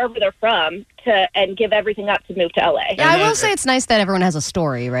from wherever they're from and give everything up to move to LA. Yeah, I will say it's nice that everyone has a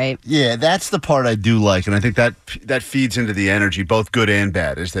story, right? Yeah, that's the part I do like, and I think that feeds into the energy, both good and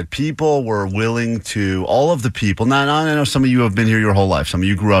bad, is that people were willing to, all of the people, now I know some of you have been here your whole life. Some of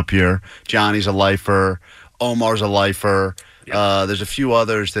you grew up here. Johnny's a lifer. Omar's a lifer. There's a few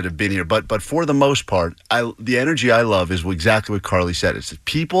others that have been here. But for the most part, the energy I love is exactly what Carly said. It's that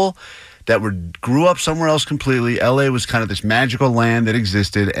people that grew up somewhere else completely. LA was kind of this magical land that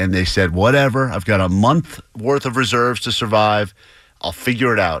existed, and they said, whatever, I've got a month worth of reserves to survive. I'll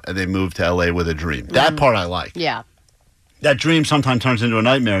figure it out. And they moved to LA with a dream. That part I like. Yeah. That dream sometimes turns into a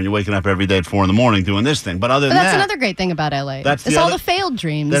nightmare, and you're waking up every day at 4 a.m. doing this thing. But that's another great thing about LA. It's all the failed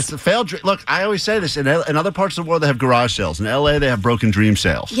dreams. That's the failed dream. Look, I always say this. In other parts of the world, they have garage sales. In LA, they have broken dream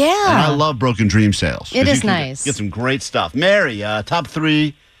sales. Yeah. And I love broken dream sales. It is nice. Get some great stuff. Mary, top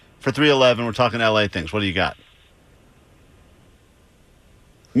 3 for 311. We're talking LA things. What do you got?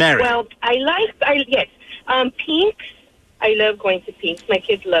 Mary. Well, yes. Pink's. I love going to Pink's. My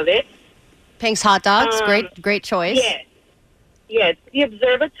kids love it. Pink's hot dogs. Great choice. Yes. The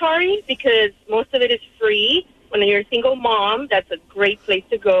observatory, because most of it is free. When you're a single mom, that's a great place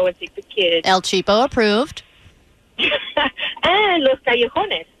to go and take the kids. El Cheapo approved. And Los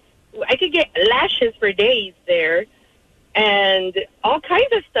Callejones. I could get lashes for days there and all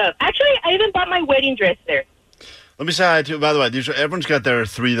kinds of stuff. Actually, I even bought my wedding dress there. Let me say hi to, by the way, everyone's got their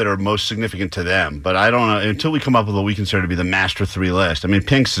 3 that are most significant to them, but I don't know, until we come up with what we consider to be the master 3 list. I mean,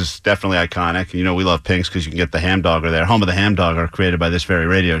 Pink's is definitely iconic. You know, we love Pink's because you can get the ham dogger there. Home of the ham dogger, created by this very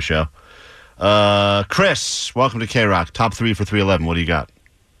radio show. Chris, welcome to K-Rock. Top 3 for 311. What do you got?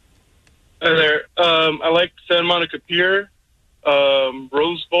 Hi there. I like Santa Monica Pier,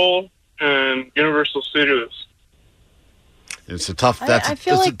 Rose Bowl, and Universal Studios. It's a tough. I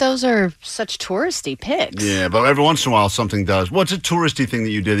feel like those are such touristy picks. Yeah, but every once in a while something does. What's a touristy thing that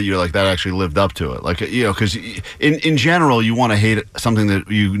you did that you're like that actually lived up to it? Like because in general you want to hate something that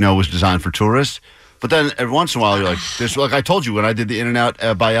was designed for tourists. But then every once in a while you're like, this. Like I told you when I did the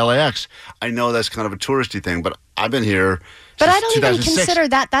In-N-Out by LAX, I know that's kind of a touristy thing, but I've been here. But I don't even 2006. consider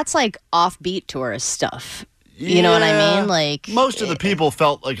that. That's like offbeat tourist stuff. You know what I mean? Like most of the people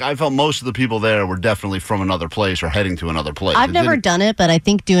felt like I felt most of the people there were definitely from another place or heading to another place. I've never done it, but I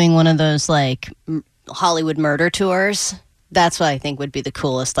think doing one of those like Hollywood murder tours, that's what I think would be the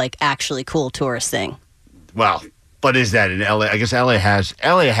coolest, like actually cool tourist thing. Well, but is that in LA? I guess LA has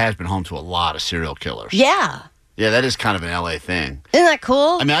been home to a lot of serial killers. Yeah. Yeah, that is kind of an LA thing. Isn't that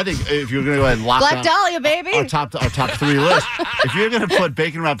cool? I mean, I think if you're going to go ahead and lock Black down Dahlia, baby. our top 3 list, if you're going to put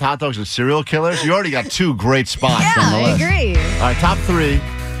bacon wrapped hot dogs and serial killers, you already got 2 great spots on the list. I agree. All right, top 3.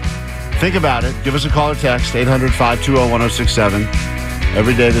 Think about it. Give us a call or text, 800-520-1067.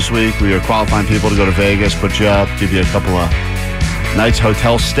 Every day this week, we are qualifying people to go to Vegas, put you up, give you a couple of nights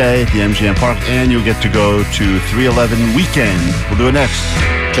hotel stay at the MGM Park, and you'll get to go to 311 weekend. We'll do it next.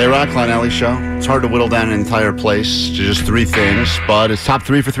 K-Rock, Klein Alley Show. It's hard to whittle down an entire place to just 3 things, but it's top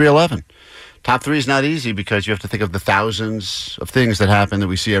 3 for 311. Top 3 is not easy because you have to think of the thousands of things that happen that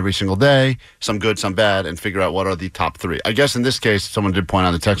we see every single day, some good, some bad, and figure out what are the top 3. I guess in this case, someone did point out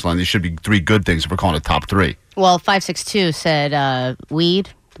on the text line, these should be 3 good things if we're calling it top 3. Well, 562 said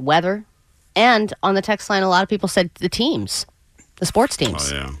weed, weather, and on the text line, a lot of people said the teams, the sports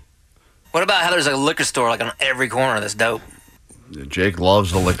teams. Oh, yeah. What about how there's a liquor store like on every corner? That's dope. Jake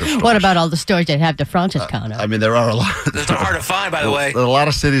loves the liquor store. What about all the stores that have the Franciscana? I mean, there are a lot. Those are hard to find, by the way. There are a lot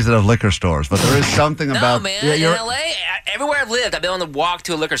of cities that have liquor stores, but there is something about... No, man. In L.A., everywhere I've lived, I've been on the walk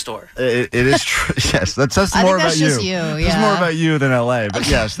to a liquor store. It is true. Yes, that's more about you. Just you. It's more about you than L.A., but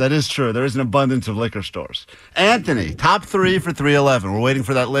yes, that is true. There is an abundance of liquor stores. Anthony, top 3 for 311. We're waiting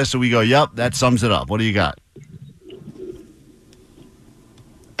for that list, so we go, yep, that sums it up. What do you got?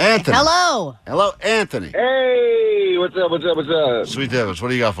 Anthony. Hello, Anthony. Hey, what's up? Sweet Devils, what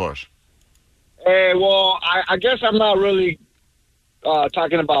do you got for us? Hey, well, I guess I'm not really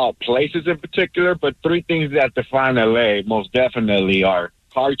talking about places in particular, but 3 things that define LA most definitely are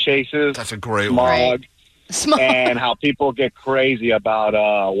car chases. That's a great one. And how people get crazy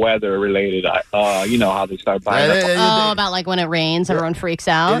about weather-related, how they start buying about like when it rains, everyone freaks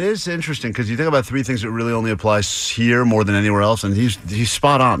out. It is interesting because you think about 3 things that really only applies here more than anywhere else, and he's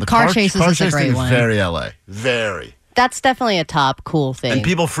spot on. The car chases is a great thing one. Is very LA. Very. That's definitely a top cool thing. And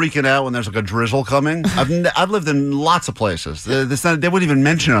people freaking out when there's like a drizzle coming. I've lived in lots of places. They wouldn't even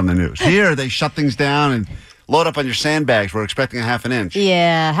mention it on the news. Here, they shut things down and load up on your sandbags. We're expecting a half an inch.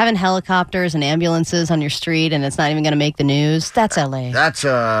 Yeah, having helicopters and ambulances on your street and it's not even going to make the news. That's LA. That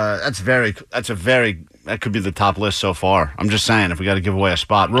could be the top list so far. I'm just saying, if we got to give away a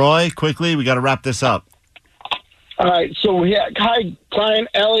spot. Roy, quickly, we got to wrap this up. All right, so hi, Klein,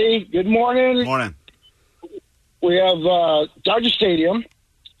 Ellie, good morning. Good morning. We have Dodger Stadium,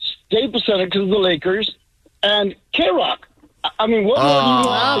 Staples Center because of the Lakers, and K-Rock. I mean, what more do you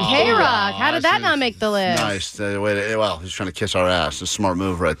want? K-Rock. How did that not make the list? Nice. Well, he's trying to kiss our ass. It's a smart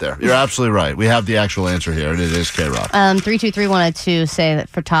move right there. You're absolutely right. We have the actual answer here, and it is K-Rock. 323 wanted to say that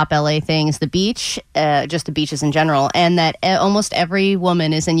for top LA things, the beach, just the beaches in general, and that almost every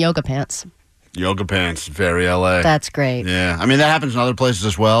woman is in yoga pants. Yoga pants, very LA. That's great. Yeah. I mean, that happens in other places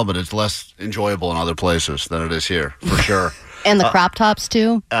as well, but it's less enjoyable in other places than it is here, for sure. And the crop tops,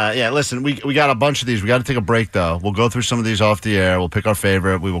 too? Yeah, listen, we got a bunch of these. We got to take a break, though. We'll go through some of these off the air. We'll pick our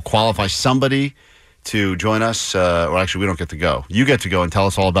favorite. We will qualify somebody to join us. Or actually, we don't get to go. You get to go and tell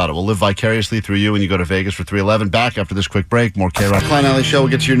us all about it. We'll live vicariously through you when you go to Vegas for 311. Back after this quick break. More K-Rock. Klein Alley Show. We'll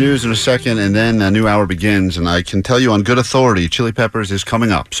get to your news in a second, and then a new hour begins. And I can tell you on good authority, Chili Peppers is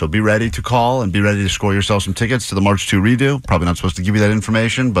coming up. So be ready to call and be ready to score yourself some tickets to the March 2 redo. Probably not supposed to give you that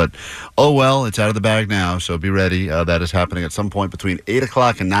information, but oh well, it's out of the bag now. So be ready. That is happening at some point between 8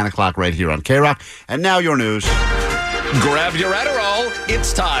 o'clock and 9 o'clock right here on K-Rock. And now your news. Grab your Adderall.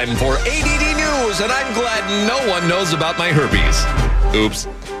 It's time for ADD News, and I'm glad no one knows about my herpes. Oops.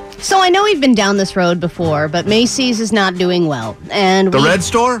 So I know we've been down this road before, but Macy's is not doing well. And the Red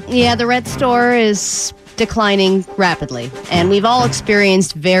Store? Yeah, the Red Store is declining rapidly. And we've all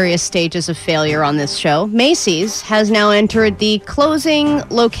experienced various stages of failure on this show. Macy's has now entered the closing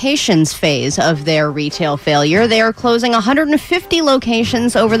locations phase of their retail failure. They are closing 150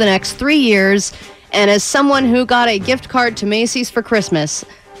 locations over the next 3 years. And as someone who got a gift card to Macy's for Christmas,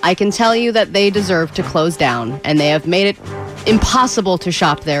 I can tell you that they deserve to close down. And they have made it impossible to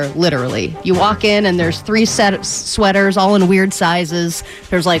shop there, literally. You walk in and there's 3 sweaters all in weird sizes.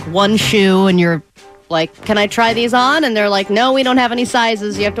 There's like 1 shoe and you're Like, can I try these on? And they're like, no, we don't have any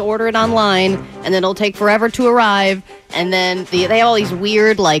sizes. You have to order it online, and then it'll take forever to arrive. And then they have all these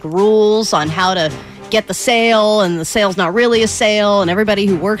weird, like, rules on how to get the sale, and the sale's not really a sale, and everybody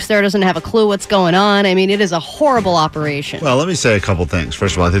who works there doesn't have a clue what's going on. I mean, it is a horrible operation. Well, let me say a couple things.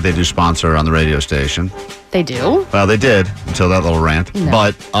 First of all, I think they do sponsor on the radio station. They do? Well, they did until that little rant. No.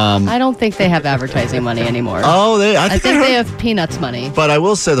 But I don't think they have advertising money anymore. Oh, I think they have Peanuts money. But I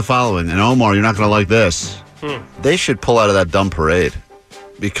will say the following, and Omar, you're not going to like this. They should pull out of that dumb parade,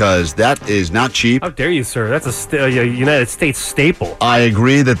 because that is not cheap. How dare you, sir? That's a United States staple. I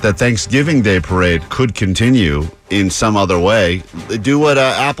agree that the Thanksgiving Day parade could continue in some other way. Do what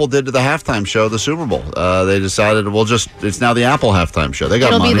Apple did to the halftime show, the Super Bowl. They decided, it's now the Apple halftime show. They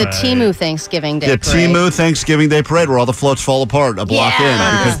got money. It'll be the Temu Thanksgiving Day parade. Temu Thanksgiving Day parade, where all the floats fall apart a block in.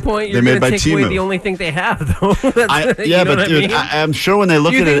 At this point, you're going to take away the only thing they have, though. Dude, I'm sure when they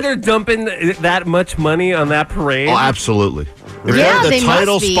look at it... Do you think they're dumping that much money on that parade? Oh, absolutely. If Yeah, they're they the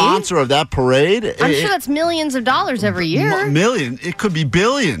title must be. sponsor of that parade... I'm sure that's millions of dollars every year. Million? It could be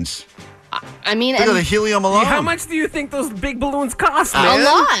billions. I mean... Look at the helium alone. How much do you think those big balloons cost, man? A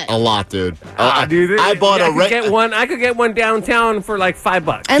lot. A lot, dude. Dude, I bought I could get one downtown for like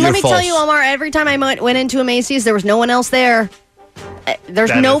 $5. And let me tell you, Omar, every time I went into a Macy's, there was no one else there.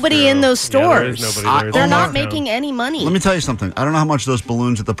 There's nobody in those stores. They're not making any money. Let me tell you something. I don't know how much those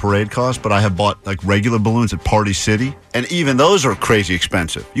balloons at the parade cost, but I have bought like regular balloons at Party City, and even those are crazy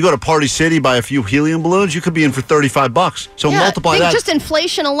expensive. You go to Party City, buy a few helium balloons, you could be in for $35. So multiply that. Just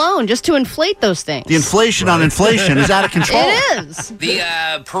inflation alone, just to inflate those things. The inflation on inflation is out of control. It is.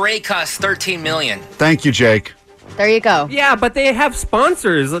 The parade costs $13 million. Thank you, Jake. There you go. Yeah, but they have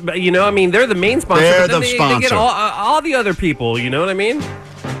sponsors. You know, I mean, they're the main sponsor. They're but then the they sponsor. get all the other people. You know what I mean?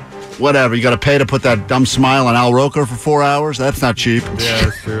 Whatever. You got to pay to put that dumb smile on Al Roker for 4 hours? That's not cheap. Yeah,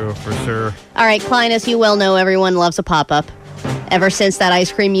 that's true, for sure. All right, Klein, as you well know, everyone loves a pop-up. Ever since that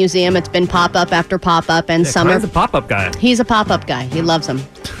ice cream museum, it's been pop-up after pop-up, and summer. Klein's a pop-up guy. He's a pop-up guy. He loves them.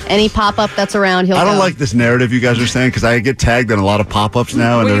 Any pop-up that's around, he'll I don't go. like this narrative you guys are saying, because I get tagged in a lot of pop-ups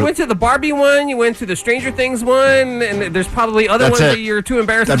now. Well, And you went to the Barbie one, you went to the Stranger Things one, and there's probably other ones that you're too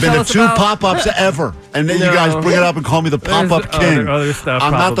embarrassed to tell us about. I've been to 2 pop-ups ever, and then you guys bring it up and call me the pop-up king. Other stuff,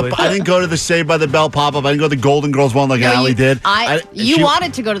 I'm probably. not I didn't go to the Saved by the Bell pop-up. I didn't go to the Golden Girls one like Allie did. You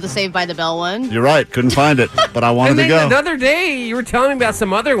wanted to go to the Saved by the Bell one. You're right. Couldn't find it, but I wanted and to then go. the other day, you were telling me about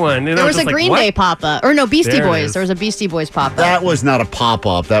some other one. And There I was a just like, Green what? Day pop-up. Or no, Beastie There it Boys. is. There was a Beastie Boys pop-up. That was not a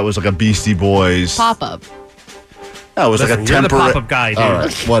pop-up. That was like a Beastie Boys. Pop-up. That was Listen, like a you're the temporary. pop-up guy, dude. All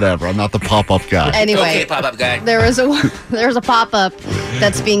right, whatever. I'm not the pop-up guy. Anyway, Okay, pop-up guy. there's a pop-up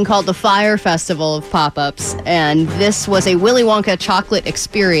that's being called the Fire Festival of Pop-Ups, and this was a Willy Wonka chocolate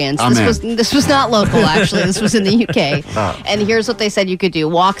experience. This was not local, actually. This was in the UK. Oh. And here's what they said you could do.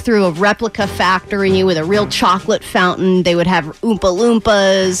 Walk through a replica factory with a real chocolate fountain. They would have Oompa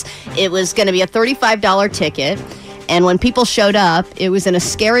Loompas. It was going to be a $35 ticket. And when people showed up, it was in a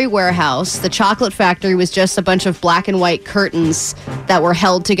scary warehouse. The chocolate factory was just a bunch of black and white curtains that were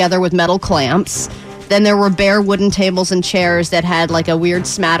held together with metal clamps. Then there were bare wooden tables and chairs that had like a weird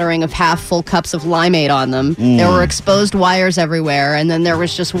smattering of half-full cups of limeade on them. There were exposed wires everywhere. And then there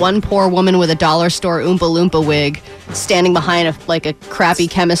was just one poor woman with a dollar store Oompa Loompa wig standing behind a crappy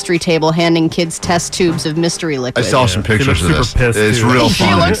chemistry table handing kids test tubes of mystery liquid. I saw some pictures of this. super pissed, It's too. real She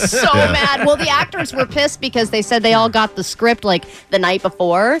funny. looked so mad. Well, the actors were pissed because they said they all got the script like the night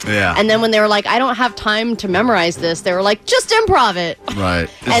before. Yeah. And then when they were like, I don't have time to memorize this, they were like, just improv it. Right.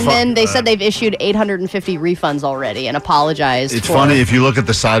 And then they said they've issued 850 refunds already and apologized. It's for funny if you look at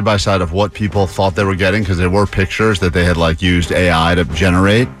the side by side of what people thought they were getting, because there were pictures that they had like used AI to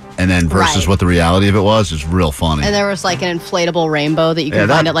generate, and then versus Right. what the reality of it was. It's real funny. And there was like an inflatable rainbow that you can Yeah,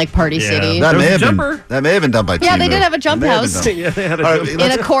 that- find at like Party City. that There was may a have been jumper. that may have been done by Yeah, Temu. they did have a jump It may have been house. done. Yeah, they had a All right, jump-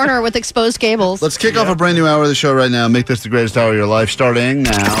 in a corner with exposed cables. Let's kick off a brand new hour of the show right now. Make this the greatest hour of your life, starting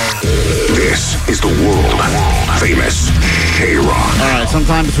now. This is the world famous K-Rock. All right,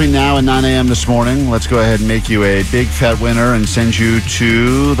 sometime between now and 9 a.m. this morning, let's go ahead and make you a big fat winner and send you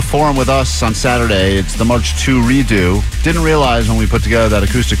to the Forum with us on Saturday. It's the March 2 redo. Didn't realize when we put together that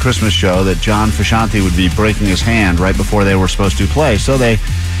acoustic Christmas show that John Frusciante would be breaking his hand right before they were supposed to play. So they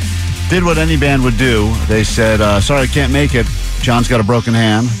did what any band would do. They said, sorry, I can't make it. John's got a broken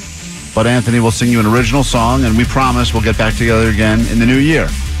hand. But Anthony will sing you an original song, and we promise we'll get back together again in the new year.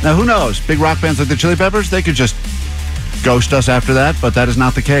 Now, who knows? Big rock bands like the Chili Peppers, they could just ghost us after that, but that is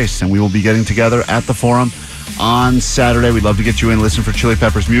not the case. And we will be getting together at the Forum on Saturday. We'd love to get you in, listen for Chili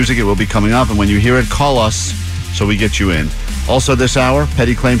Peppers music. It will be coming up, and when you hear it, call us so we get you in. Also this hour,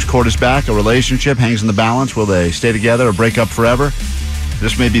 Petty Claims Court is back. A relationship hangs in the balance. Will they stay together or break up forever?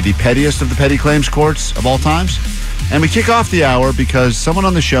 This may be the pettiest of the petty claims courts of all times. And we kick off the hour because someone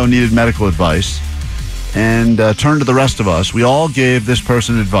on the show needed medical advice and turned to the rest of us. We all gave this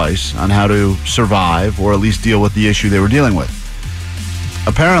person advice on how to survive or at least deal with the issue they were dealing with.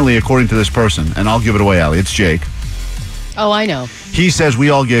 Apparently, according to this person, and I'll give it away, Allie, it's Jake. Oh, I know. He says we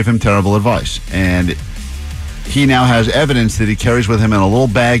all gave him terrible advice. And he now has evidence that he carries with him in a little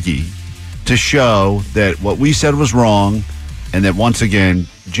baggie to show that what we said was wrong and that, once again,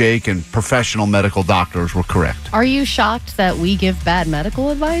 Jake and professional medical doctors were correct. Are you shocked that we give bad medical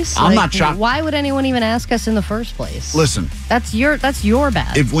advice? I'm not shocked. Why would anyone even ask us in the first place? Listen. That's your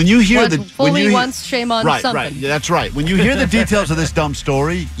bad. When you hear once, shame on something. Right, yeah, that's right. When you hear the details of this dumb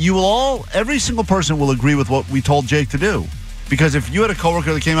story, every single person will agree with what we told Jake to do. Because if you had a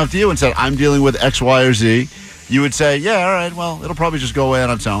coworker that came up to you and said, I'm dealing with X, Y, or Z, you would say, yeah, all right, well, it'll probably just go away on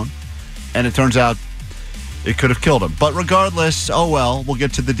its own. And it turns out it could have killed him. But regardless, oh well, we'll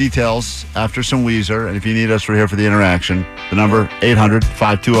get to the details after some Weezer. And if you need us, we're here for the interaction. The number,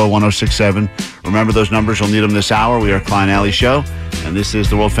 800-520-1067. Remember those numbers. You'll need them this hour. We are Klein Alley Show, and this is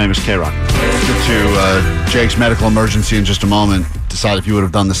the world-famous K-Rock. Let's get to Jake's medical emergency in just a moment. Decide if you would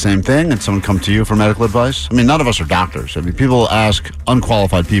have done the same thing and someone come to you for medical advice. I mean, none of us are doctors. I mean, people ask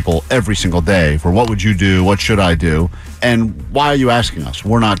unqualified people every single day for what would you do, what should I do, and why are you asking us?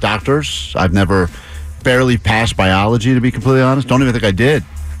 We're not doctors. I've never barely passed biology, to be completely honest. Don't even think I did.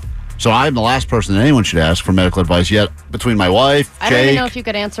 So I'm the last person that anyone should ask for medical advice yet. Between my wife, Jake. I don't even know if you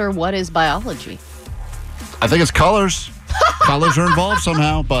could answer what is biology. I think it's colors. Colors are involved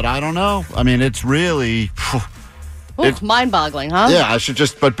somehow, but I don't know. I mean, it's really... It's mind-boggling, huh? Yeah, I should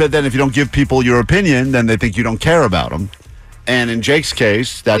just... But then if you don't give people your opinion, then they think you don't care about them. And in Jake's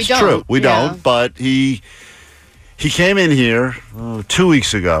case, that's true. We don't. But he came in here 2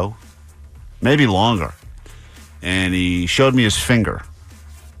 weeks ago, maybe longer, and he showed me his finger,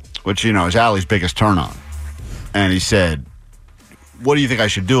 which, is Allie's biggest turn on. And he said, what do you think I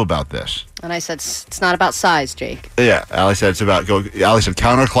should do about this? And I said, it's not about size, Jake. Yeah, Allie said Allie said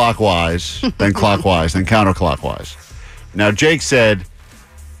counterclockwise, then clockwise, then counterclockwise. Now, Jake said,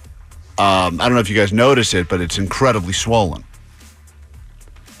 I don't know if you guys notice it, but it's incredibly swollen.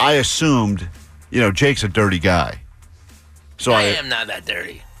 I assumed, Jake's a dirty guy. So I am not that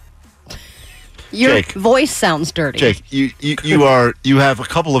dirty. Your voice sounds dirty. Jake, you have a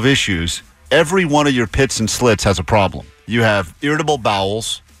couple of issues. Every one of your pits and slits has a problem. You have irritable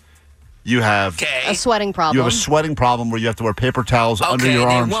bowels. You have a sweating problem. You have a sweating problem where you have to wear paper towels under your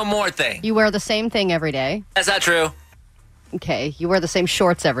arms. One more thing. You wear the same thing every day. That's not true. Okay, you wear the same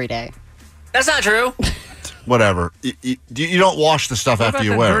shorts every day. That's not true. Whatever. You don't wash the stuff after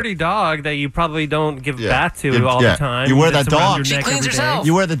you wear it. Dirty dog that you probably don't give bath to all the time. You wear that dog. She cleans herself.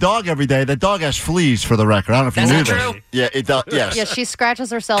 You wear the dog every day. That dog has fleas, for the record. I don't know if you knew that. True? Yeah, it does. Yes. Yeah, she scratches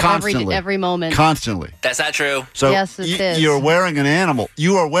herself every moment. Constantly. That's not true. So yes, it is. You're wearing an animal.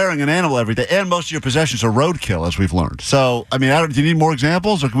 You are wearing an animal every day, and most of your possessions are roadkill, as we've learned. So, I mean, do you need more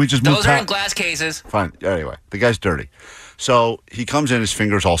examples, or can we just move Those are in glass cases. Fine. Anyway, the guy's dirty. So he comes in, his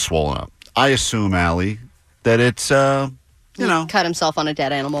finger's all swollen up. I assume, Allie, that it's, cut himself on a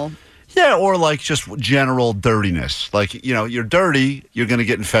dead animal. Yeah, or like just general dirtiness. Like, you're dirty, you're going to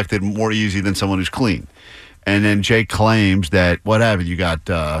get infected more easy than someone who's clean. And then Jake claims that, what happened? You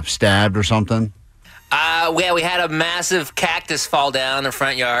got stabbed or something? We had a massive cactus fall down in the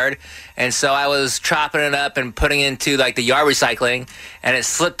front yard, and so I was chopping it up and putting it into like the yard recycling, and it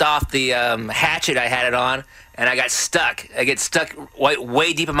slipped off the hatchet I had it on, and I got stuck. I get stuck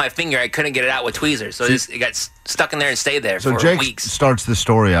way deep in my finger. I couldn't get it out with tweezers, so it got stuck in there and stayed there for Jake weeks. Starts the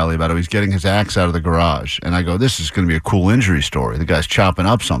story, Allie, about how he's getting his axe out of the garage, and I go, this is going to be a cool injury story. The guy's chopping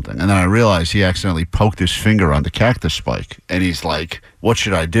up something, and then I realize he accidentally poked his finger on the cactus spike, and he's like, what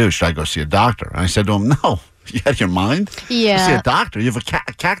should I do? Should I go see a doctor? And I said to him, no. You out of your mind? Yeah. You see a doctor. You have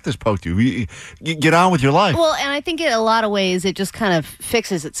a cactus poked you. You get on with your life. Well, and I think in a lot of ways it just kind of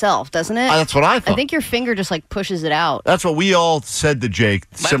fixes itself, doesn't it? That's what I thought. I think your finger just pushes it out. That's what we all said to Jake.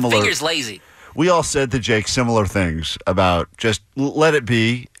 My finger's lazy. We all said to Jake similar things about just let it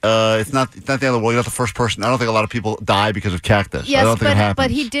be. It's not the end of the world. You're not the first person. I don't think a lot of people die because of cactus. Yes, I don't think it happens.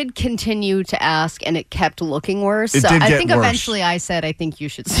 But he did continue to ask, and it kept looking worse. It did I get think worse. Eventually I said, I think you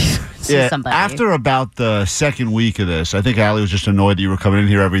should see somebody. After about the second week of this, I think Allie was just annoyed that you were coming in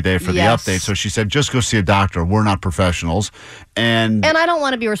here every day for the update. So she said, just go see a doctor. We're not professionals. And I don't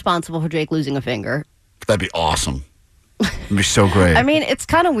want to be responsible for Jake losing a finger. That'd be awesome. It'd be so great. I mean, it's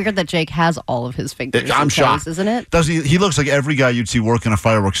kind of weird that Jake has all of his fingers. I'm shocked, isn't it? Does he? He looks like every guy you'd see working a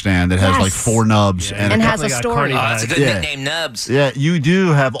fireworks stand that has like 4 nubs and has a story. Oh, that's a good nickname, Nubs. Yeah, you do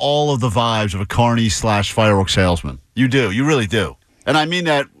have all of the vibes of a carny / fireworks salesman. You do. You really do. And I mean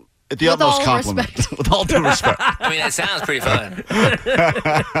that at the utmost compliment. With all due respect. I mean, that sounds pretty fun.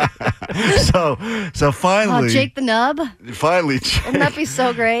 So finally... Oh, Jake the Nub? Finally... Wouldn't that be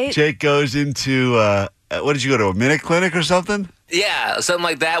so great? Jake goes into... what did you go to, a minute clinic or something? Yeah, something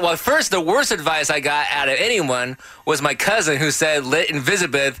like that. Well, first, the worst advice I got out of anyone was my cousin who said, let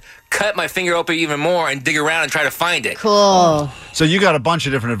Invisibeth cut my finger open even more and dig around and try to find it. Cool. So you got a bunch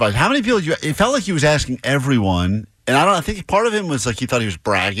of different advice. How many people it felt like he was asking everyone, and I think part of him was like he thought he was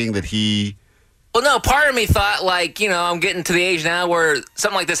bragging that he... Well, no, part of me thought, like, I'm getting to the age now where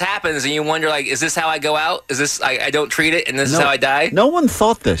something like this happens and you wonder, like, is this how I go out? Is this, I don't treat it and this is how I die? No one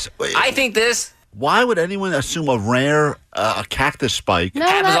thought this. I think this... Why would anyone assume a rare a cactus spike? No,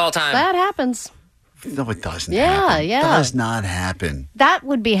 happens all the time. That happens. No, it doesn't. Yeah. It does not happen. That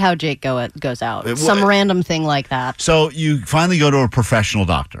would be how Jake goes out. Some random thing like that. So you finally go to a professional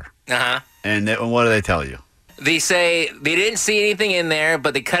doctor. Uh-huh. And what do they tell you? They say they didn't see anything in there,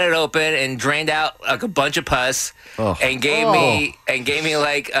 but they cut it open and drained out like a bunch of pus and gave me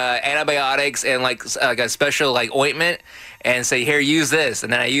like antibiotics and like a special like ointment and say, here, use this.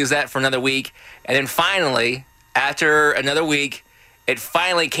 And then I used that for another week. And then finally, after another week, it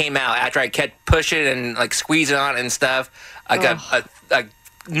finally came out after I kept pushing and like squeezing on it and stuff. I got a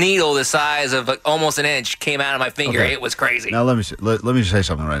needle the size of like almost an inch came out of my finger. Okay. It was crazy. Now let me just say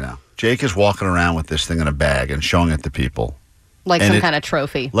something right now. Jake is walking around with this thing in a bag and showing it to people. Like some kind of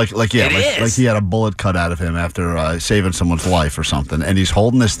trophy. Like he had a bullet cut out of him after saving someone's life or something. And he's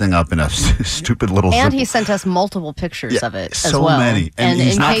holding this thing up in a stupid little... And he sent us multiple pictures of it as well. So many. And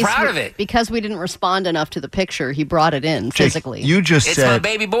he's not proud of it. Because we didn't respond enough to the picture, he brought it in physically. Jake, it's my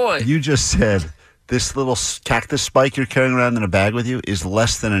baby boy. You just said this little cactus spike you're carrying around in a bag with you is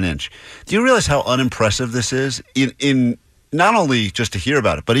less than an inch. Do you realize how unimpressive this is? In not only just to hear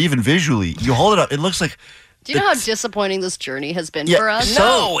about it, but even visually. You hold it up, it looks like... Do you know how disappointing this journey has been for us?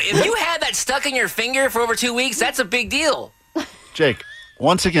 No, if you had that stuck in your finger for over 2 weeks, that's a big deal. Jake,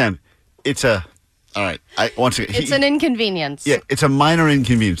 once again, it's a... All right, it's an inconvenience. Yeah, it's a minor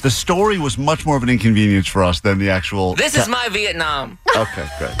inconvenience. The story was much more of an inconvenience for us than the actual... This is my Vietnam. Okay,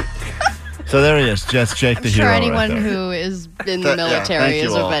 good. So there he is, Jake the hero. I'm sure anyone who is in the military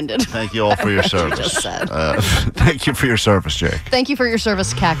is offended. Thank you all for your service. Just said. Thank you for your service, Jake. Thank you for your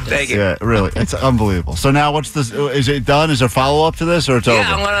service, Cactus. Thank you. Yeah, really, it's unbelievable. So now, what's this? Is it done? Is there follow up to this, or it's over?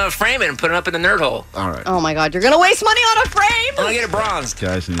 Yeah, I'm gonna frame it and put it up in the nerd hole. All right. Oh my God, you're gonna waste money on a frame. I'm gonna get it bronzed.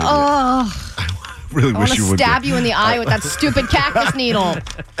 Guys, Really wish you would stab you in the eye with that stupid cactus needle.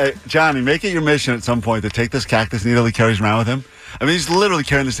 Hey, Johnny, make it your mission at some point to take this cactus needle he carries around with him. I mean, he's literally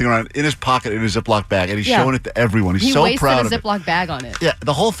carrying this thing around in his pocket in a Ziploc bag, and he's showing it to everyone. He's so proud of it. He wasted a Ziploc bag on it. Yeah,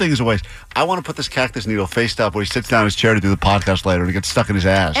 the whole thing is a waste. I want to put this cactus needle face up where he sits down in his chair to do the podcast later, and it gets stuck in his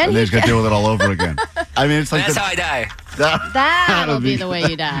ass, and then he's got to deal with it all over again. I mean, it's like... That's how I die. That'll be the way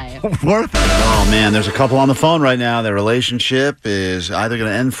you die. Worth it. Oh, man, there's a couple on the phone right now. Their relationship is either going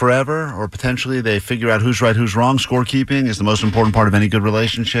to end forever or potentially they figure out who's right, who's wrong. Scorekeeping is the most important part of any good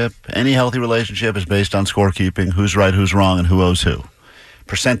relationship. Any healthy relationship is based on scorekeeping, who's right, who's wrong, and who owes who.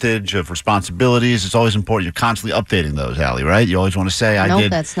 Percentage of responsibilities, it's always important. You're constantly updating those, Allie, right? You always want to say, No,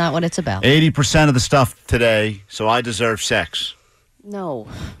 that's not what it's about. 80% of the stuff today, so I deserve sex. No.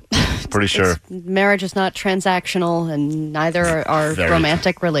 Pretty sure. Marriage is not transactional, and neither are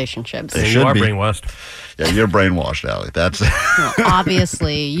romantic relationships. They should be. Brainwashed. Yeah, you're brainwashed, Allie. That's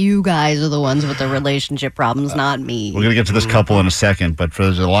obviously, you guys are the ones with the relationship problems, not me. We're going to get to this couple in a second, but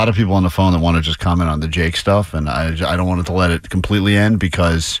there's a lot of people on the phone that want to just comment on the Jake stuff, and I don't want it to let it completely end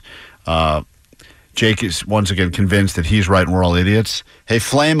because Jake is once again convinced that he's right and we're all idiots. Hey,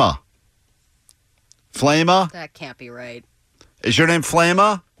 Flama. That can't be right. Is your name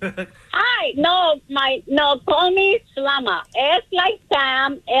Flama? Hi, call me Slama. S like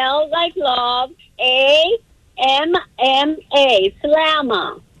Sam, L like love, A-M-M-A,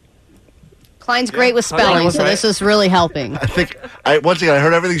 Slama. Klein's great with spelling, so this is really helping. I think, once again, I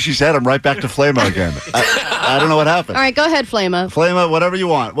heard everything she said. I'm right back to Flama again. I don't know what happened. All right, go ahead, Flama. Flama, whatever you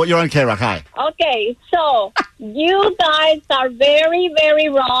want. You're on K-Rock. Hi. Okay, so you guys are very, very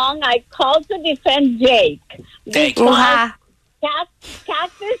wrong. I called to defend Jake. Thank you.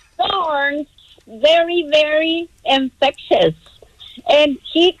 Cactus thorns, very, very infectious. And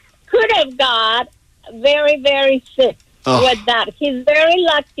he could have got very, very sick with that. He's very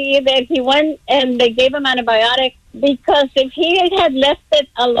lucky that he went and they gave him antibiotics because if he had left it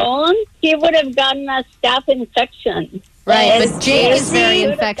alone, he would have gotten a staph infection. Right, but Jake is very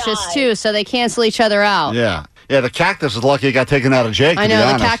infectious too, so they cancel each other out. Yeah. Yeah, the cactus is lucky it got taken out of Jake. I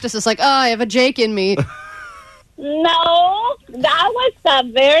know, the cactus is like, I have a Jake in me. No, that was a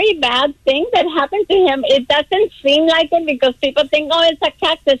very bad thing that happened to him. It doesn't seem like it because people think, oh, it's a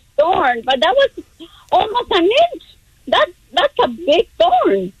cactus thorn. But that was almost an inch. That's a big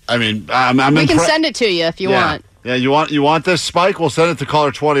thorn. I mean, we can send it to you if you want. Yeah, you want this spike? We'll send it to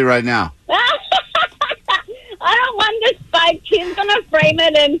caller 20 right now. I don't want this spike. He's going to frame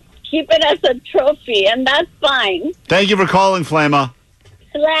it and keep it as a trophy, and that's fine. Thank you for calling, Flama.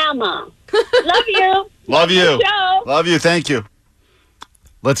 Flama. Love you. Love you. Show. Love you. Thank you.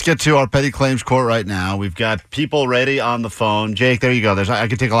 Let's get to our petty claims court right now. We've got people ready on the phone. Jake, there you go. I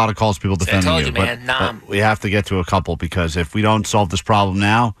could take a lot of calls, people defending I told you, man. but we have to get to a couple because if we don't solve this problem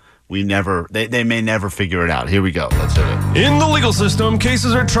now, they may never figure it out. Here we go. Let's hit it. In the legal system,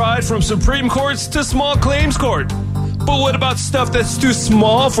 cases are tried from Supreme Courts to small claims court. But what about stuff that's too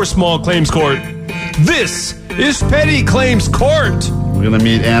small for small claims court? This is petty claims court. We're going to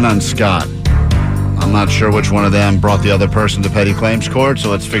meet Anna and Scott. I'm not sure which one of them brought the other person to petty claims court, so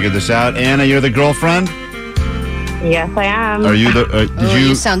let's figure this out. Anna, you're the girlfriend? Yes, I am. Are you the?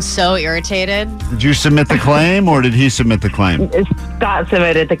 You sound so irritated. Did you submit the claim, or did he submit the claim? Scott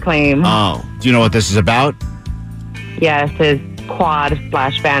submitted the claim. Oh, do you know what this is about? Yes, his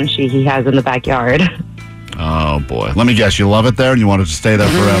quad/banshee he has in the backyard. Oh boy, let me guess. You love it there, and you want it to stay there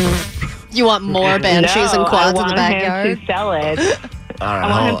forever. You want more banshees and quads in the backyard? I want him to sell it. All right,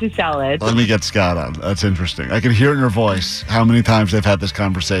 I want him to sell it. Let me get Scott on. That's interesting. I can hear it in her voice how many times they've had this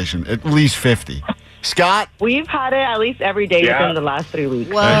conversation. At least 50. Scott? We've had it at least every day within the last 3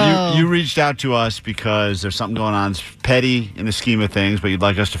 weeks. You reached out to us because there's something going on. It's petty in the scheme of things, but you'd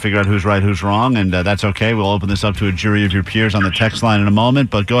like us to figure out who's right, who's wrong, and that's okay. We'll open this up to a jury of your peers on the text line in a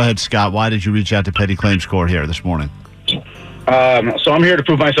moment. But go ahead, Scott. Why did you reach out to Petty Claims Court here this morning? So I'm here to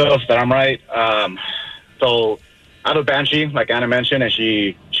prove myself that I'm right. So I have a banshee, like Anna mentioned, and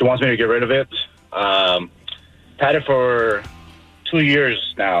she wants me to get rid of it. Had it for 2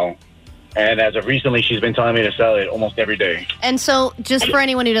 years now. And as of recently, she's been telling me to sell it almost every day. And so, just for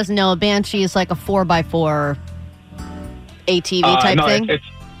anyone who doesn't know, a Banshee is like a 4x4 ATV type thing?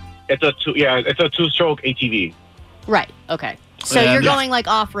 It's a two-stroke ATV. Right, okay. So you're going like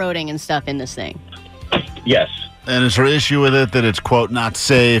off-roading and stuff in this thing? Yes. And is her issue with it that it's, quote, not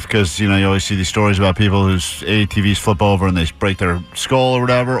safe? Because, you always see these stories about people whose ATVs flip over and they break their skull or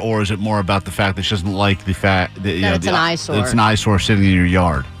whatever. Or is it more about the fact that she doesn't like the fact that it's an eyesore? It's an eyesore sitting in your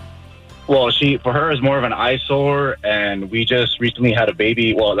yard. Well, for her, it's more of an eyesore, and we just recently had a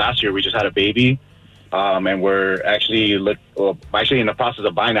baby. Well, last year we just had a baby, and we're actually in the process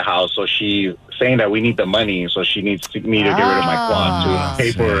of buying a house. So she's saying that we need the money, so she needs me to get rid of my quad to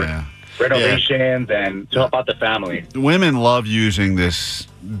pay for renovations and to help out the family. Women love using this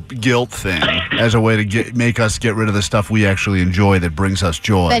guilt thing as a way to make us get rid of the stuff we actually enjoy that brings us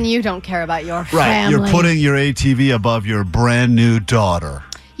joy. Then you don't care about your family. Right, you're putting your ATV above your brand new daughter.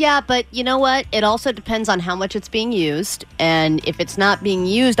 Yeah, but you know what? It also depends on how much it's being used. And if it's not being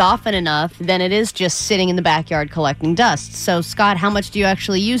used often enough, then it is just sitting in the backyard collecting dust. So, Scott, how much do you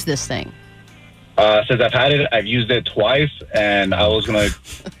actually use this thing? Since I've had it, I've used it twice, and I was gonna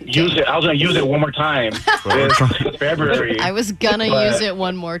use it. I was gonna use it one more time this February. I was gonna use it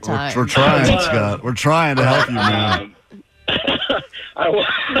one more time. We're trying, Scott. We're trying to help you, man. I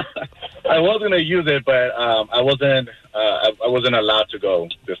was gonna use it, but I wasn't allowed to go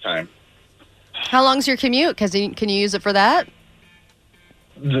this time. How long's your commute? Can you use it for that?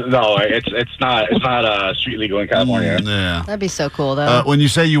 No, it's not street legal in California. Yeah, that'd be so cool though. When you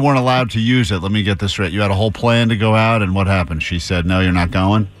say you weren't allowed to use it, let me get this straight. You had a whole plan to go out, and what happened? She said, "No, you're not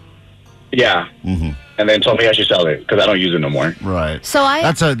going." Yeah. Mm-hmm. And then told me I should sell it because I don't use it no more. Right. So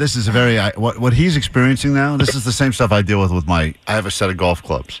this is a very what he's experiencing now. This is the same stuff I deal with I have a set of golf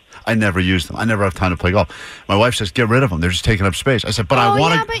clubs. I never use them. I never have time to play golf. My wife says, "Get rid of them. They're just taking up space." I said, "But I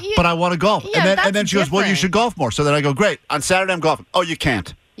want to golf." Yeah, and then she goes, "Well, you should golf more." So then I go, "Great. On Saturday I'm golfing." "Oh, you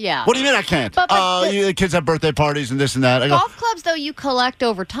can't." Yeah. "What do you mean I can't?" The kids have birthday parties and this and that. I go, golf clubs, though, you collect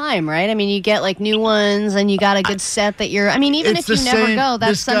over time, right? I mean, you get like new ones, and you got a good set that you're. I mean, even if you never go,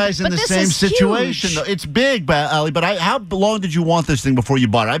 that's this guy's in the same situation. Though. It's big, Ali. But how long did you want this thing before you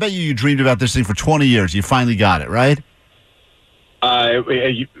bought it? I bet you dreamed about this thing for 20 years. You finally got it, right?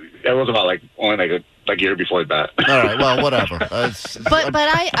 It was about only a year before that. All right, well, whatever. But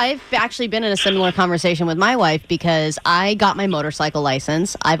I've actually been in a similar conversation with my wife because I got my motorcycle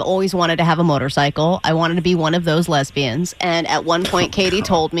license. I've always wanted to have a motorcycle. I wanted to be one of those lesbians. And at one point, Katie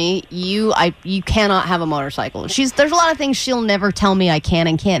told me, you cannot have a motorcycle. There's a lot of things she'll never tell me I can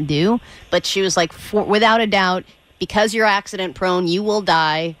and can't do. But she was like, without a doubt, because you're accident prone, you will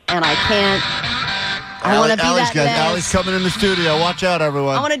die, and I can't. I want to be that Les. Allie's coming in the studio. Watch out,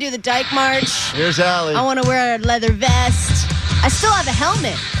 everyone. I want to do the Dyke March. Here's Allie. I want to wear a leather vest. I still have a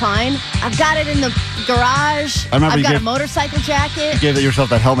helmet, Klein. I've got it in the garage. I've got a motorcycle jacket. You gave yourself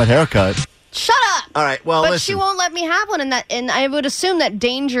that helmet haircut. Shut up. All right, well, but listen. she won't let me have one, and I would assume that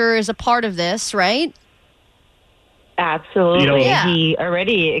danger is a part of this, right? Absolutely. Yeah. He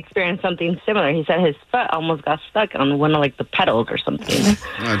already experienced something similar. He said his foot almost got stuck on one of the pedals or something.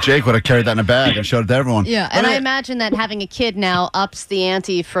 Jake would have carried that in a bag and showed it to everyone. Yeah, and I imagine that having a kid now ups the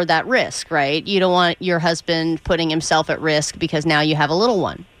ante for that risk, right? You don't want your husband putting himself at risk because now you have a little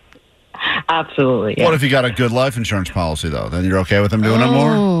one. Absolutely. Yeah. What if you got a good life insurance policy, though? Then you're okay with him doing it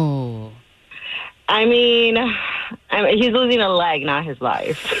more? I mean, he's losing a leg, not his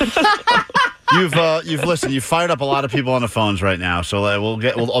life. You've fired up a lot of people on the phones right now, so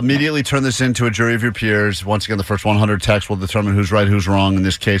we'll immediately turn this into a jury of your peers. Once again, the first 100 texts will determine who's right, who's wrong. In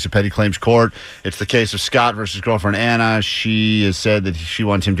this case, a petty claims court. It's the case of Scott versus girlfriend Anna. She has said that she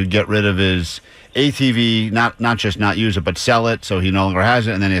wants him to get rid of his ATV, not just not use it, but sell it, so he no longer has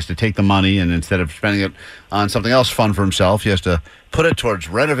it, and then he has to take the money, and instead of spending it on something else fun for himself, he has to put it towards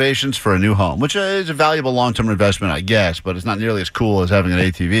renovations for a new home, which is a valuable long-term investment, I guess, but it's not nearly as cool as having an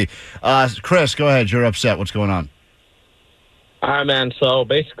ATV. Chris, go ahead. You're upset. What's going on? All right, man. So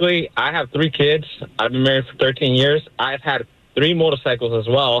basically, I have 3 kids. I've been married for 13 years. I've had 3 motorcycles as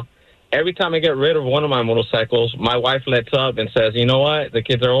well. Every time I get rid of one of my motorcycles, my wife lets up and says, you know what? The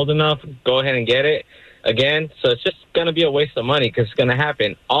kids are old enough. Go ahead and get it again. So it's just going to be a waste of money because it's going to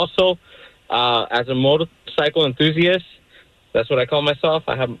happen. Also, as a motorcycle enthusiast, that's what I call myself.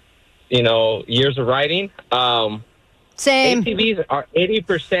 I have, years of riding. Same. ATVs are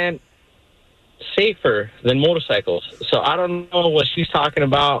 80% safer than motorcycles. So I don't know what she's talking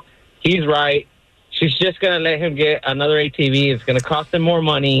about. He's right. She's just going to let him get another ATV. It's going to cost him more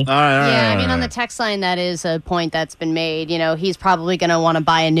money. All right. I mean, on the text line, that is a point that's been made. He's probably going to want to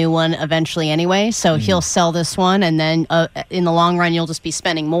buy a new one eventually anyway, so he'll sell this one, and then in the long run, you'll just be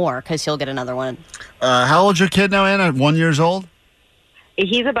spending more because he'll get another one. How old's your kid now, Anna? 1 year old?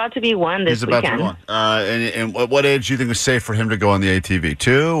 He's about to be 1 this weekend. He's about to be 1. And what age do you think is safe for him to go on the ATV?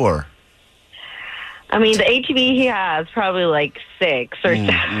 2 or? I mean, the ATV he has probably 6 or 7.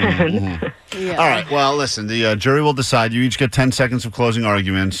 Yeah. All right. Well, listen, the jury will decide. You each get 10 seconds of closing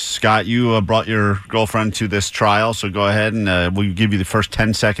arguments. Scott, you brought your girlfriend to this trial, so go ahead and we'll give you the first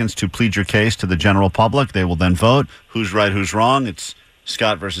 10 seconds to plead your case to the general public. They will then vote. Who's right, who's wrong? It's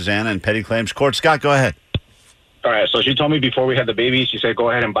Scott versus Anna in petty claims court. Scott, go ahead. All right, so she told me before we had the baby, she said,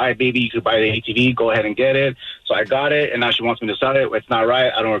 go ahead and buy a baby. You could buy the ATV. Go ahead and get it. So I got it, and now she wants me to sell it. It's not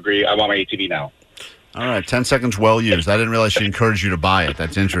right. I don't agree. I want my ATV now. All right, 10 seconds well used. I didn't realize she encouraged you to buy it.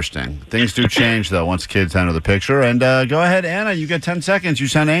 That's interesting. Things do change, though, once kids enter the picture. And go ahead, Anna. You get 10 seconds. You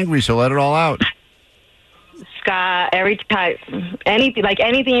sound angry, so let it all out. Scott, every time,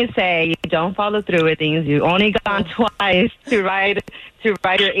 anything you say, you don't follow through with things. You only gone twice to ride your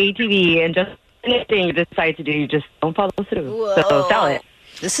ATV, and just anything you decide to do, you just don't follow through. Whoa. So sell it.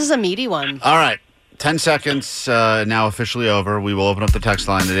 This is a meaty one. All right. 10 seconds now officially over. We will open up the text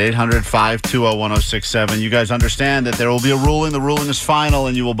line at 800-520-1067. You guys understand that there will be a ruling. The ruling is final,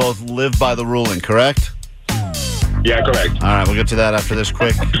 and you will both live by the ruling, correct? Yeah, correct. All right, we'll get to that after this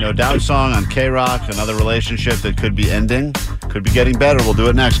quick No Doubt song on K-Rock. Another relationship that could be ending, could be getting better. We'll do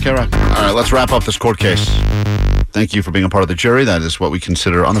it next. K-Rock. All right, let's wrap up this court case. Thank you for being a part of the jury. That is what we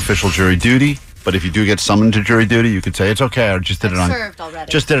consider unofficial jury duty. But if you do get summoned to jury duty, you could say, it's okay, I just did it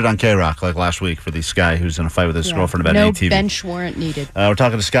on K-Rock like last week for this guy who's in a fight with his girlfriend about an ATV. No bench warrant needed. We're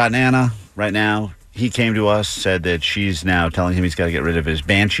talking to Scott and Anna right now. He came to us, said that she's now telling him he's got to get rid of his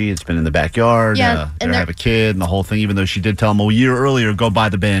Banshee. It's been in the backyard. Yeah, and they have a kid and the whole thing, even though she did tell him a year earlier, go buy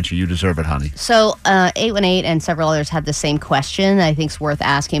the Banshee. You deserve it, honey. So 818 and several others had the same question I think is worth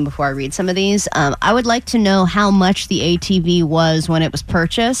asking before I read some of these. I would like to know how much the ATV was when it was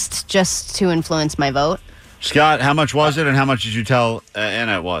purchased, just to influence my vote. Scott, how much was it, and how much did you tell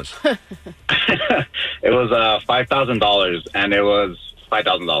Anna it was? It was $5,000, and it was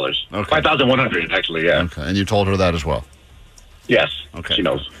 $5,000. Okay. $5,100, actually, yeah. Okay, and you told her that as well? Yes, okay. She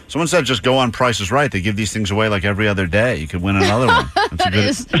knows. Someone said just go on Price is Right. They give these things away like every other day. You could win another one.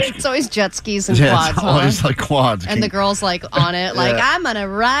 It's always jet skis and yeah, quads, it's always like quads. And the girl's like on it, like, Yeah. I'm going to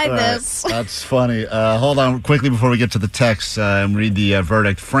ride All this. right. That's funny. Hold on quickly before we get to the text and read the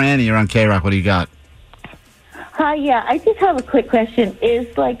verdict. Franny, you're on K-Rock. What do you got? Hi, yeah, I just have a quick question.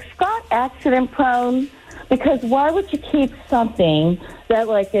 Is, Scott accident prone? Because why would you keep something that,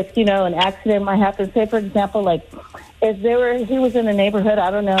 like, if, an accident might happen, say, for example, like, if he was in a neighborhood,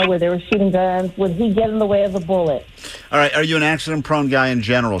 I don't know, where they were shooting guns, would he get in the way of a bullet? All right, are you an accident-prone guy in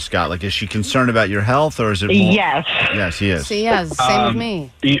general, Scott? Like, is she concerned about your health, or is it more... Yes. Yes, he is. See, yes, same with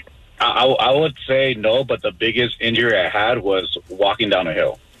me. I would say no, but the biggest injury I had was walking down a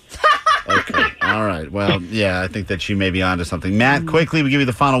hill. Okay, all right. Well, yeah, I think that she may be onto something. Matt, quickly, we give you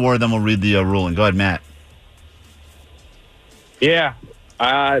the final word, then we'll read the ruling. Go ahead, Matt. Yeah,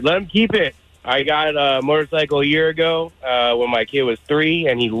 let him keep it. I got a motorcycle a year ago when my kid was 3,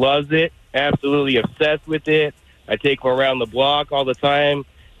 and he loves it, absolutely obsessed with it. I take him around the block all the time.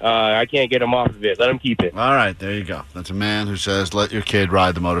 I can't get him off of it. Let him keep it. All right, there you go. That's a man who says let your kid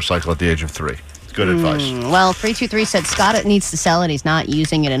ride the motorcycle at the age of 3. It's good advice. Well, 323 said Scott needs to sell it. He's not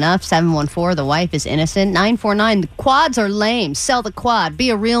using it enough. 714, the wife is innocent. 949, the quads are lame. Sell the quad.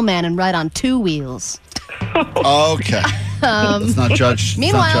 Be a real man and ride on 2 wheels. Okay. Let's not judge.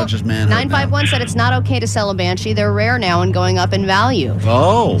 Meanwhile, let's not judge his manhood 951 said it's not okay to sell a Banshee. They're rare now and going up in value.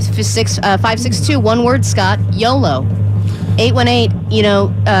 Oh. 562, one word, Scott. YOLO. 818,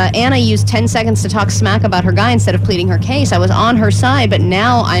 Anna used 10 seconds to talk smack about her guy instead of pleading her case. I was on her side, but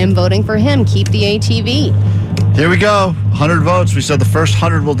now I am voting for him. Keep the ATV. Here we go. 100 votes. We said the first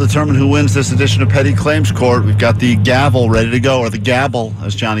 100 will determine who wins this edition of Petty Claims Court. We've got the gavel ready to go, or the gabble,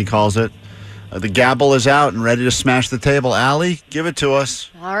 as Johnny calls it. The gabble is out and ready to smash the table. Allie, give it to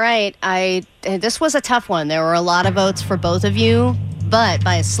us. All right. This was a tough one. There were a lot of votes for both of you, but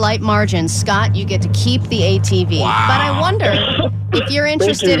by a slight margin, Scott, you get to keep the ATV. Wow. But I wonder if you're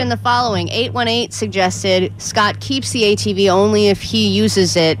interested in the following. 818 suggested Scott keeps the ATV only if he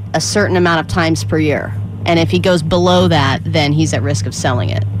uses it a certain amount of times per year. And if he goes below that, then he's at risk of selling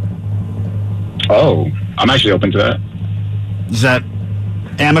it. Oh, I'm actually open to that. Is that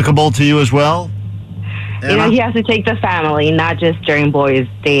amicable to you as well? He has to take the family, not just during boys'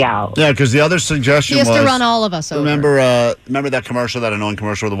 day out. Yeah, because the other suggestion was... He has to run all of us over. Remember that commercial, that annoying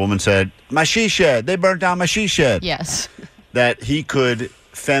commercial where the woman said, my she shed, they burnt down my she shed. Yes. That he could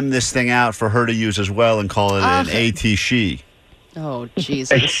fem this thing out for her to use as well and call it an AT-she. Oh,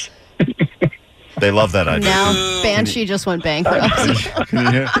 Jesus. They love that idea. Now Banshee just went bankrupt. Can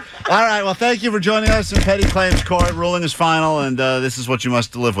you hear? All right, well, thank you for joining us in Petty Claims Court. Ruling is final, and this is what you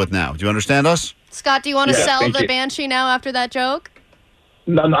must live with now. Do you understand us? Scott, do you want to sell the you. Banshee now after that joke?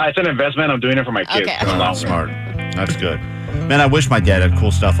 No, it's an investment. I'm doing it for my kids. Okay. Oh, smart. That's good. Man, I wish my dad had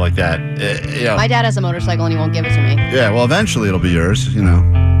cool stuff like that. My dad has a motorcycle, and he won't give it to me. Yeah, well, eventually it'll be yours,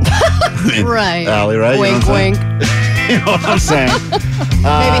 Right. Allie, right? Wink, wink. You know what I'm saying?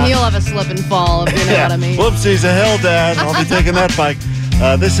 Maybe he'll have a slip and fall, if you know what I mean. Whoopsies, a hill, Dad. I'll be taking that bike.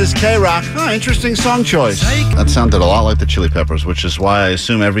 This is K-Rock. Interesting song choice. That sounded a lot like the Chili Peppers, which is why I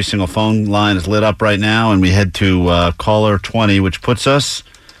assume every single phone line is lit up right now, and we head to caller 20, which puts us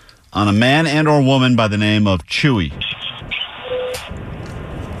on a man and or woman by the name of Chewy.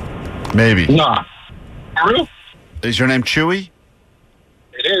 Maybe. Nah. Is your name Chewy?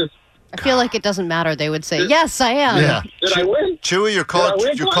 It is. I feel like it doesn't matter. They would say, yes, I am. Yeah. Did I win? Chewy, you're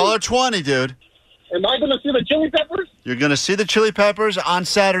caller 20, dude. Am I going to see the Chili Peppers? You're going to see the Chili Peppers on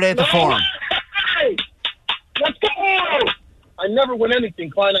Saturday at the Forum. Hey, let's go! I never win anything,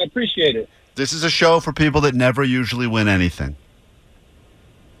 Klein. I appreciate it. This is a show for people that never usually win anything.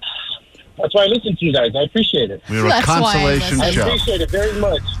 That's why I listen to you guys. I appreciate it. We're a consolation show. I appreciate it very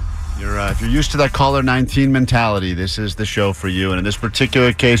much. If you're used to that caller 19 mentality, this is the show for you. And in this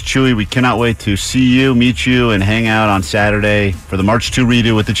particular case, Chewy, we cannot wait to see you, meet you, and hang out on Saturday for the March 2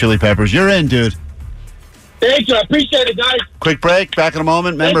 redo with the Chili Peppers. You're in, dude. Thank you. I appreciate it, guys. Quick break. Back in a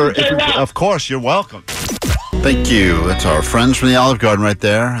moment. Remember, of course, you're welcome. Thank you. That's our friends from the Olive Garden right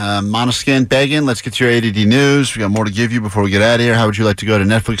there. Monoskin, Beggin, let's get to your ADD news. We got more to give you before we get out of here. How would you like to go to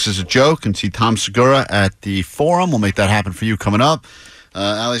Netflix as a joke and see Tom Segura at the Forum? We'll make that happen for you coming up.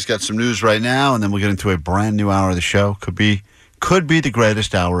 Allie's got some news right now, and then we'll get into a brand new hour of the show. Could be the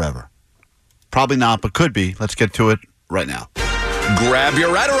greatest hour ever. Probably not, but could be. Let's get to it right now. Grab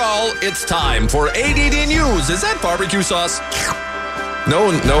your Adderall. It's time for ADD News. Is that barbecue sauce?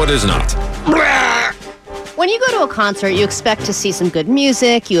 No, it is not. When you go to a concert, you expect to see some good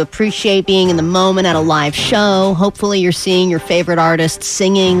music. You appreciate being in the moment at a live show. Hopefully, you're seeing your favorite artist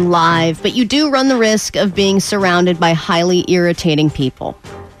singing live. But you do run the risk of being surrounded by highly irritating people.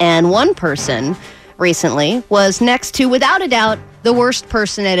 And one person recently was next to, without a doubt, the worst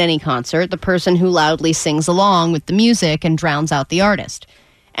person at any concert, the person who loudly sings along with the music and drowns out the artist.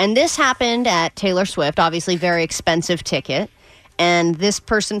 And this happened at Taylor Swift, obviously very expensive ticket. And this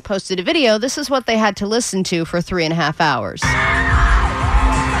person posted a video. This is what they had to listen to for 3.5 hours.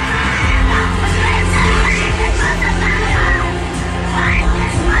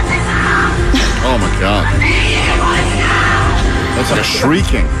 That's like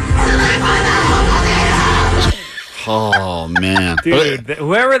shrieking. Oh, man. Dude,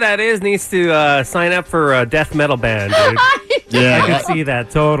 whoever that is needs to sign up for a death metal band, dude. Yeah. I can see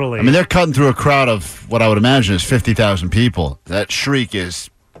that, totally. I mean, they're cutting through a crowd of what I would imagine is 50,000 people. That shriek is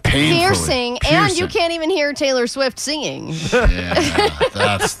piercing, and you can't even hear Taylor Swift singing. Yeah,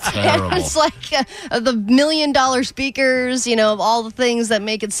 that's terrible. It's like the $1 million speakers, of all the things that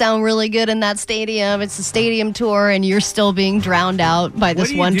make it sound really good in that stadium. It's a stadium tour, and you're still being drowned out by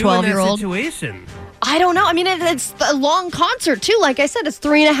this 12-year-old. Situation? I don't know. I mean, it's a long concert, too. Like I said, it's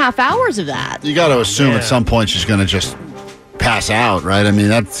 3.5 hours of that. You got to assume at some point she's going to just pass out, right? I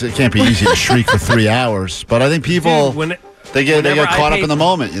mean, it can't be easy to shriek for 3 hours. But I think people... They get caught up in the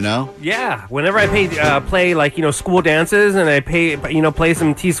moment, Yeah. Whenever I play school dances and I play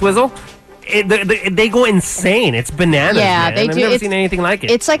some T-Swizzle, they go insane. It's bananas. Yeah, man. They do. I've never seen anything like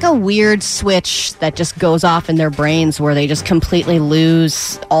it. It's like a weird switch that just goes off in their brains where they just completely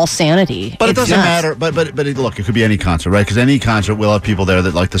lose all sanity. But it doesn't matter. But look, it could be any concert, right? Because any concert will have people there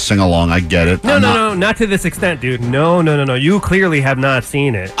that like to sing along. I get it. No, not to this extent, dude. No. You clearly have not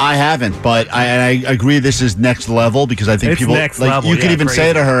seen it. I haven't, but I agree this is next level because I think people next level. You could even crazy.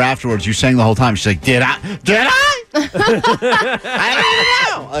 say to her afterwards, you sang the whole time. She's like, Did I? I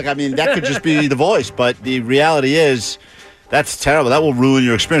don't know. I mean, that could just be the voice, but the reality is that's terrible. That will ruin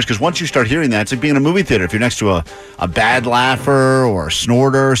your experience because once you start hearing that, it's like being in a movie theater. If you're next to a bad laugher or a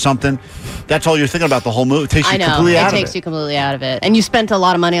snorter or something, that's all you're thinking about the whole movie. It takes you completely out of it. It takes you completely out of it. And you spent a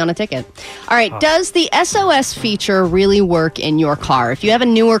lot of money on a ticket. All right, does the SOS feature really work in your car? If you have a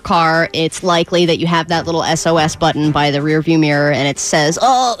newer car, it's likely that you have that little SOS button by the rearview mirror and it says,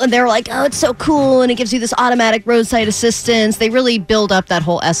 and they're like, it's so cool, and it gives you this automatic roadside assistance. They really build up that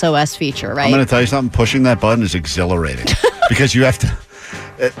whole SOS feature, right? I'm going to tell you something. Pushing that button is exhilarating because you have to...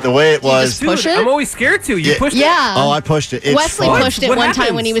 The way it was... You just push it? I'm always scared to. You pushed it? Yeah. Oh, I pushed it. It's Wesley fun. pushed it one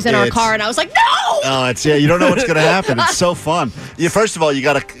time when he was in our car, and I was like, no! Oh, you don't know what's going to happen. It's so fun. First of all, you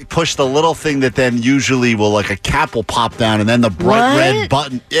got to push the little thing that then usually will, like a cap will pop down, and then the bright red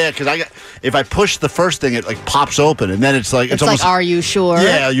button. Yeah, because if I push the first thing, it like pops open, and then it's like... It's almost, like, are you sure?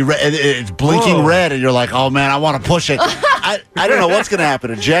 Yeah, it's blinking red, and you're like, oh, man, I want to push it. I don't know what's going to happen.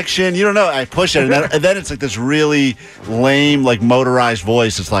 Ejection, you don't know. I push it, and then it's like this really lame, like motorized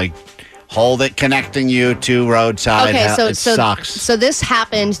voice. It's like... Hold it, connecting you to roadside. Okay, it sucks. So this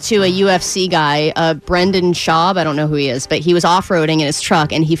happened to a UFC guy, Brendan Schaub. I don't know who he is, but he was off-roading in his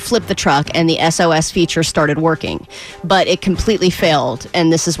truck, and he flipped the truck, and the SOS feature started working. But it completely failed,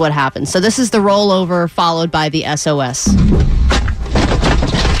 and this is what happened. So this is the rollover followed by the SOS.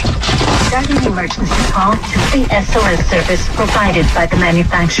 Starting emergency call to the SOS service provided by the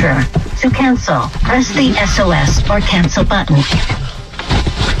manufacturer. To cancel, press the SOS or cancel button.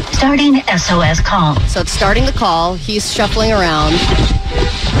 Starting SOS call. So it's starting the call. He's shuffling around.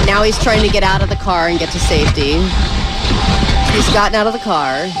 Now he's trying to get out of the car and get to safety. He's gotten out of the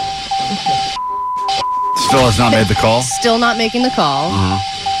car. Still has not made the call? Still not making the call.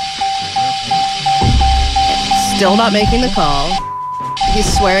 Still not making the call. He's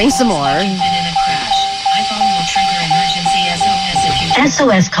swearing some more.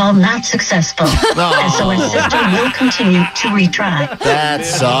 SOS call not successful. SOS system will continue to retry. That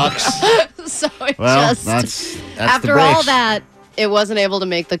sucks. So that's after all that, it wasn't able to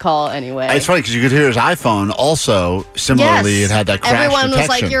make the call anyway. It's funny because you could hear his iPhone also. Similarly, it had that crash Everyone detection.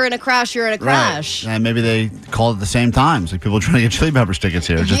 was like, "You're in a crash. You're in a crash." Right. And maybe they called at the same time. It's like people trying to get Chili Peppers tickets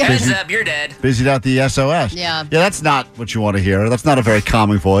here. Just Heads up, you're dead. Busied out the SOS. Yeah. Yeah, that's not what you want to hear. That's not a very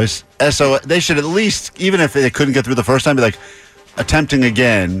calming voice. SOS. They should at least, even if they couldn't get through the first time, be like, attempting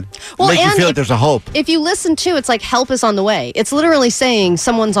again, make you feel like there's a hope. If you listen to, it's like help is on the way. It's literally saying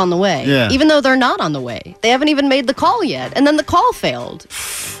someone's on the way, even though they're not on the way. They haven't even made the call yet, and then the call failed.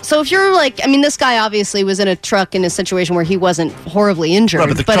 So if you're like, I mean, this guy obviously was in a truck in a situation where he wasn't horribly injured. Right,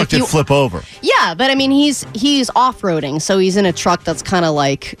 but the truck did flip over. Yeah, but I mean, he's off-roading, so he's in a truck that's kind of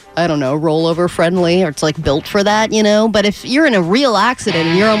like, I don't know, rollover friendly, or it's like built for that, But if you're in a real accident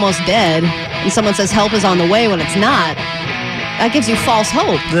and you're almost dead, and someone says help is on the way when it's not, that gives you false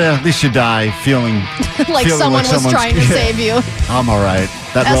hope. Yeah, at least you die feeling like someone was trying to save you. I'm all right.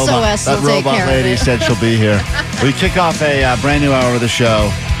 That robot lady said she'll be here. We kick off a brand new hour of the show.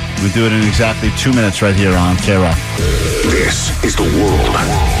 We do it in exactly 2 minutes right here on K-Rock. This is the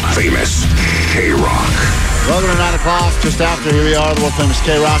world-famous K-Rock. Welcome to 9 o'clock. Just after, here we are, the world-famous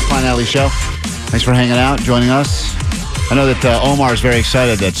K-Rock, Klein Alley Show. Thanks for hanging out, joining us. I know that Omar is very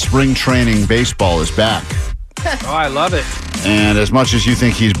excited that spring training baseball is back. Oh, I love it. And as much as you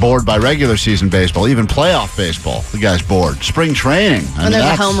think he's bored by regular season baseball, even playoff baseball, the guy's bored. Spring training. When there's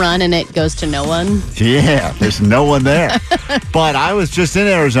a home run and it goes to no one. Yeah, there's no one there. But I was just in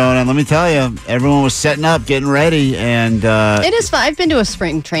Arizona, and let me tell you, everyone was setting up, getting ready, and... it is fun. I've been to a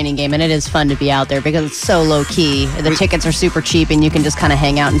spring training game, and it is fun to be out there because it's so low-key. The tickets are super cheap, and you can just kind of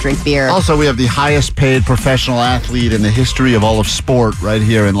hang out and drink beer. Also, we have the highest-paid professional athlete in the history of all of sport right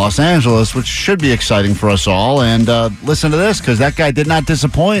here in Los Angeles, which should be exciting for us all. And listen to this, because that guy did not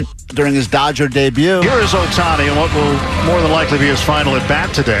disappoint during his Dodger debut. Here is Ohtani in what will more than likely be his final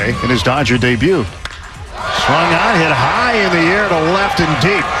at-bat today in his Dodger debut. Swung on, hit high in the air to left and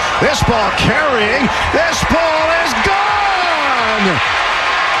deep. This ball carrying. This ball is gone!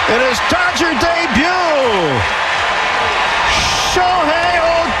 In his Dodger debut, Shohei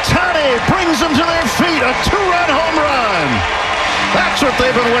Ohtani brings them to their feet. A 2-run home run. That's what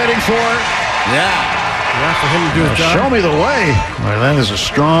they've been waiting for. Yeah. Yeah, for him to do his job. Show me the way. Well, that is a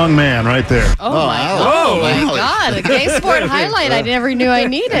strong man right there. Oh my God. A gay sport highlight I never knew I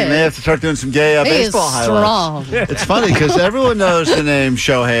needed. You may have to start doing some gay He baseball is highlights. strong. It's funny because everyone knows the name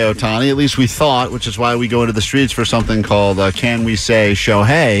Shohei Ohtani, at least we thought, which is why we go into the streets for something called Can We Say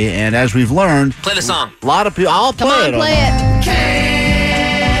Shohei? And as we've learned... Play the song. A lot of people... I'll play it. Come on, play it.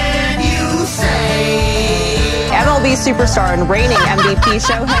 Can you say? MLB superstar and reigning MVP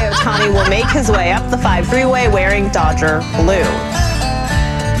Shohei Ohtani will make his way up the 5 freeway wearing Dodger blue.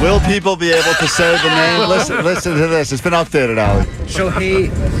 Will people be able to say the name? Listen to this. It's been updated, Ali. Shohei.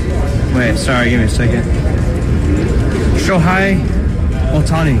 Wait, sorry, give me a second. Shohei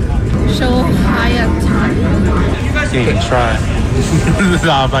Ohtani. Shohei Ohtani? You guys can try.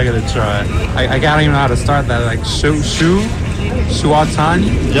 No, I'm not gonna try. I don't even know how to start that. Like, Ohtani?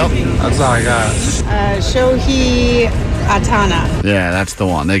 Yep. That's all I got. Shohei Ohtani. Yeah, that's the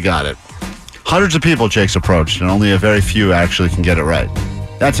one. They got it. Hundreds of people Jake's approached, and only a very few actually can get it right.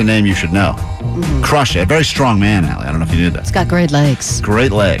 That's a name you should know. Mm-hmm. Crush it. A very strong man, Allie. I don't know if you knew that. It's got great legs.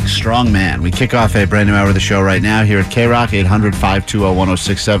 Great legs. Strong man. We kick off a brand new hour of the show right now here at K-Rock,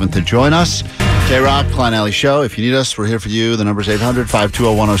 800-520-1067 to join us. K-Rock, Klein Alley Show. If you need us, we're here for you. The number's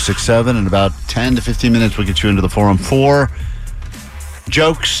 800-520-1067. In about 10 to 15 minutes, we'll get you into the forum for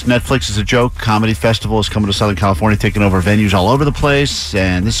jokes. Netflix is a joke. Comedy Festival is coming to Southern California, taking over venues all over the place.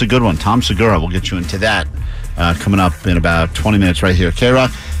 And this is a good one. Tom Segura will get you into that coming up in about 20 minutes right here at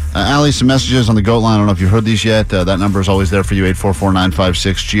K-Rock. Allie, some messages on the GOAT line. I don't know if you've heard these yet. That number is always there for you,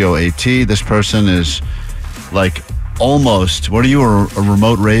 844-956-GOAT. This person is like almost, what are you, a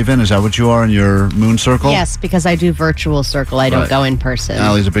remote raven? Is that what you are in your moon circle? Yes, because I do virtual circle. I don't go in person.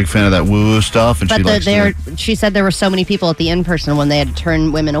 Allie's a big fan of that woo-woo stuff. And but she said there were so many people at the in-person when they had to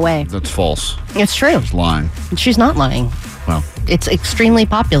turn women away. That's false. It's true. She's lying. She's not lying. Well, it's extremely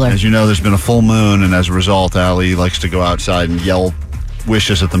popular. As you know, there's been a full moon, and as a result, Allie likes to go outside and yell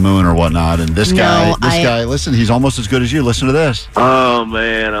wishes at the moon or whatnot. And this guy, listen, he's almost as good as you. Listen to this. Oh,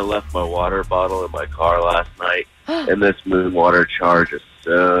 man, I left my water bottle in my car last night, and this moon water charge is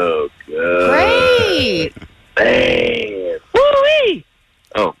so good. Great. Man. Woo-wee!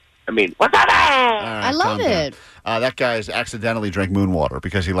 Oh, I mean, what's that? I love it. That guy's accidentally drank moon water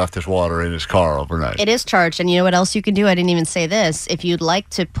because he left his water in his car overnight. It is charged, and you know what else you can do? I didn't even say this. If you'd like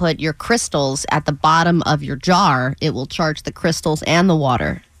to put your crystals at the bottom of your jar, it will charge the crystals and the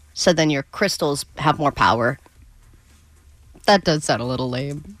water. So then your crystals have more power. That does sound a little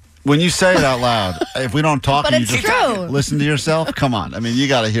lame. When you say it out loud, if we don't talk But and it's you just true. listen to yourself, come on. I mean, you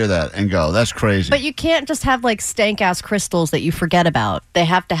got to hear that and go, that's crazy. But you can't just have like stank-ass crystals that you forget about. They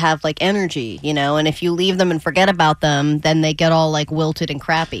have to have like energy, you know, and if you leave them and forget about them, then they get all like wilted and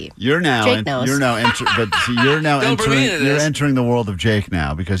crappy. You're now Jake knows. You're now entering the world of Jake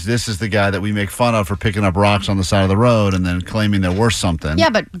now, because this is the guy that we make fun of for picking up rocks on the side of the road and then claiming they're worth something. Yeah,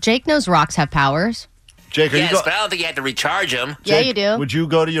 but Jake knows rocks have powers. Jake, Yes, but I don't think you have to recharge them. Yeah, you do. Would you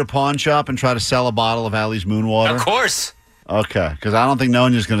go to your pawn shop and try to sell a bottle of Allie's moon water? Of course. Okay, because I don't think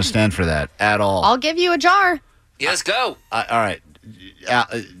Nonya's going to stand for that at all. I'll give you a jar. Yeah, let's go. All right.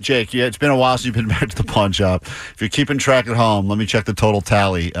 Jake, it's been a while since you've been back to the pawn shop. If you're keeping track at home, let me check the total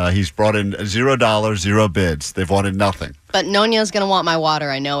tally. He's brought in $0, 0 bids. They've wanted nothing. But Nonya's going to want my water.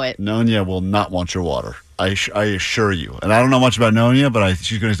 I know it. Nonya will not want your water. I assure you. And I don't know much about Nonya, but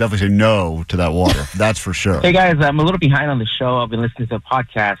she's going to definitely say no to that water. That's for sure. Hey, guys, I'm a little behind on the show. I've been listening to a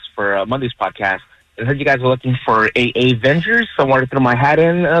podcast for Monday's podcast. I heard you guys were looking for AAvengers, so I wanted to throw my hat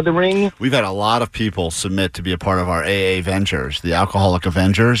in the ring. We've had a lot of people submit to be a part of our AAvengers, the Alcoholic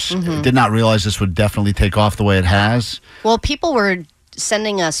Avengers. Mhm. Did not realize this would definitely take off the way it has. Well, people were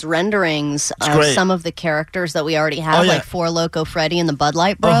sending us renderings of great. some of the characters that we already have, Oh, yeah. like Four Loko Freddy and the Bud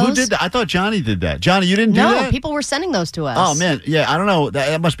Light Bros. Oh, who did that? I thought Johnny did that. Johnny, you didn't do No, that? people were sending those to us. Oh, man. Yeah, I don't know.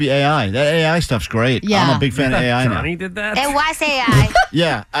 That must be AI. That AI stuff's great. Yeah. I'm a big fan of AI now. Johnny did that? It was AI.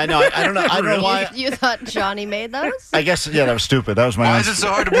 Yeah, I know. I don't know. I don't know why. You thought Johnny made those? I guess, yeah, that was stupid. That was my Why own- is it so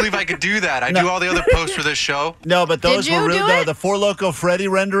hard to believe I could do that? I do all the other posts for this show. No, but those Did were you really do no, it? the Four Loko Freddy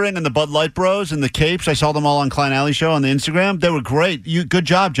rendering and the Bud Light Bros and the capes. I saw them all on Klein Alley Show on the Instagram. They were great. Good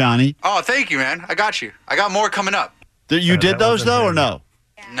job, Johnny. Oh, thank you, man. I got you. I got more coming up. You did those though, or no?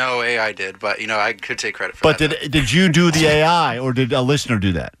 No, AI did, but I could take credit for But that. did you do the AI or did a listener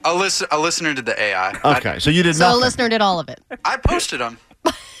do that? A listener did the AI. Okay, so you did So a nothing. listener did all of it. I posted them.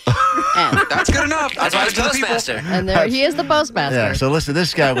 That's good enough. That's why I'm Toastmaster. And there he is, the postmaster. Yeah. So listen,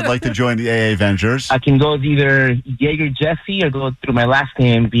 this guy would like to join the AAvengers. I can go with either Jaeger Jesse or go through my last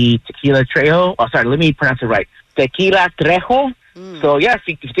name, be Tequila Trejo. Oh, sorry, let me pronounce it right. Tequila Trejo. So, yeah, if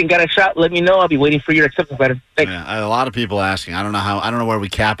you can get a shot, let me know. I'll be waiting for your acceptance letter. Thanks. Yeah, a lot of people asking. I don't know where we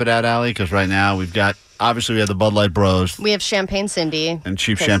cap it at, Allie, because right now we have the Bud Light Bros We have Champagne Cindy. and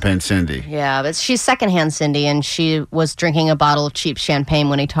Cheap Champagne Cindy. Yeah, but she's secondhand Cindy, and she was drinking a bottle of cheap champagne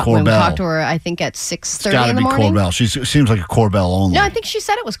when we talked to her, I think, at 6:30 Gotta in the be morning. Corbel. She seems like a Corbel only. No, I think she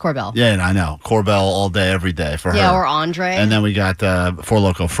said it was Corbel. Yeah, I know. Corbel all day, every day for her. Yeah, or Andre. And then we got Four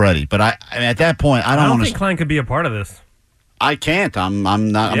Loko Freddy. But I mean, at that point, I I don't don't want think Klein could be a part of this. I can't. I'm not.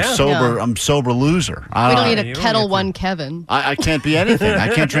 I'm Yeah. sober. No. I'm sober loser. We don't need a Kettle One Kevin. I can't be anything. I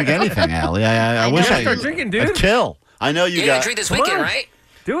can't drink anything, Allie. I wish gotta I start drinking, dude. I'd kill. I know you You're got. gonna drink this Come weekend, on. right?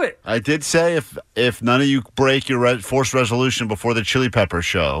 Do it. I did say if none of you break your forced resolution before the Chili Pepper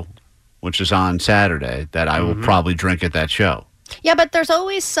show, which is on Saturday, that I will probably drink at that show. Yeah, but there's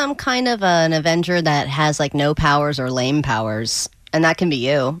always some kind of an Avenger that has like no powers or lame powers, and that can be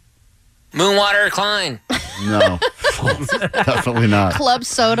you. Moonwater Klein. No, definitely not. Club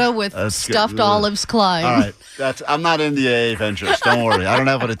soda with That's good. stuffed olives, Klein. All right, I'm not in the AAvengers. Don't worry, I don't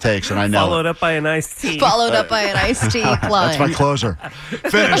have what it takes, and I know. Followed up by an iced tea. Followed up by an iced tea, Klein. That's my closer.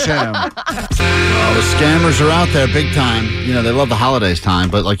 Finish him. Oh, the scammers are out there big time. You know, they love the holidays time,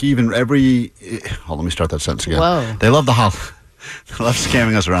 but like even every... Oh, let me start that sentence again. Whoa. They love they love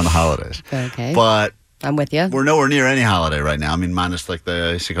scamming us around the holidays. Okay. But I'm with you. we're nowhere near any holiday right now. I mean, minus like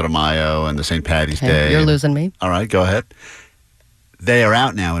the Cinco de Mayo and the St. Patty's Day. You're losing me. All right, go ahead. They are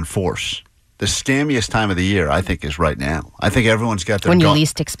out now in force. The scammiest time of the year, I think, is right now. I think everyone's got their When you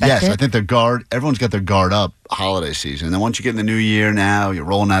least expect yes, it? I think everyone's got their guard up holiday season. And then once you get in the new year now, you're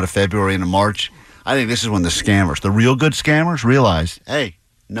rolling out of February into March. I think this is when the scammers, the real good scammers, realize, hey,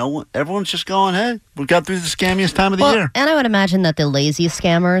 everyone's just going, hey, we got through the scammiest time of the year. And I would imagine that the lazy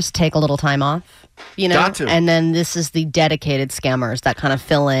scammers take a little time off. You know, Got to. And then this is the dedicated scammers that kind of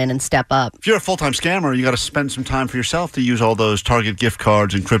fill in and step up. If you're a full-time scammer, you got to spend some time for yourself to use all those Target gift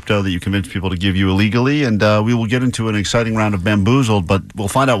cards and crypto that you convince people to give you illegally. And we will get into an exciting round of bamboozled, but we'll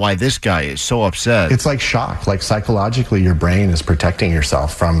find out why this guy is so upset. It's like shock. Like psychologically, your brain is protecting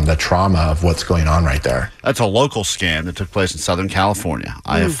yourself from the trauma of what's going on right there. That's a local scam that took place in Southern California.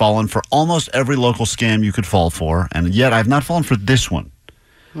 I have fallen for almost every local scam you could fall for, and yet I've not fallen for this one.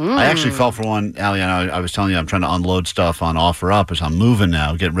 I actually fell for one, Allie. I was telling you I'm trying to unload stuff on OfferUp as I'm moving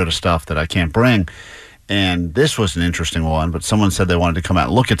now, getting rid of stuff that I can't bring. And this was an interesting one, but someone said they wanted to come out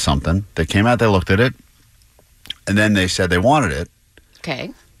and look at something. They came out, they looked at it, and then they said they wanted it.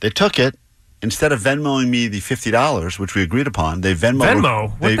 Okay. They took it. Instead of Venmoing me the $50, which we agreed upon, they Venmo?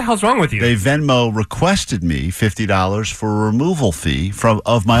 What the hell's wrong with you? They Venmo requested me $50 for a removal fee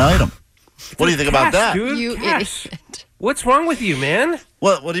of my item. What do you think about that? Dude, You cash. idiot. What's wrong with you, man?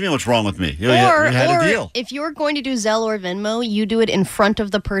 What do you mean what's wrong with me? We Or had a deal. if you're going to do Zelle or Venmo, you do it in front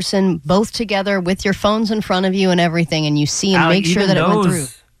of the person, both together with your phones in front of you and everything, and you see and Alec, make sure even that it went through.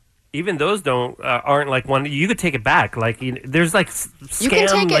 those- Even those aren't like one. You could take it back. Like there's like You can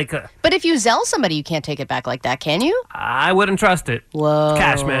scam. take it, Like but if you Zelle somebody, you can't take it back like that, can you? I wouldn't trust it. Whoa.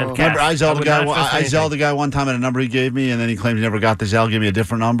 Cash, man. Cash. Remember, I Zelled would the guy. not trust I anything. Zelled the guy one time at a number he gave me, and then he claimed he never got the Zelle. Gave me a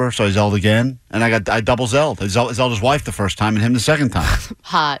different number, so I Zelled again, and I double Zelled. I Zelled his wife the first time, and him the second time.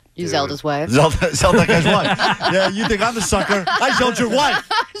 Hot. You Zelled his wife. Zelled that guy's wife. Yeah, you think I'm the sucker? I Zelled your wife.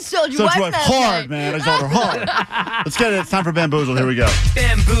 Zelled your wife that hard, night. man. I Zelled her hard. Let's get it. It's time for Bamboozled. Here we go.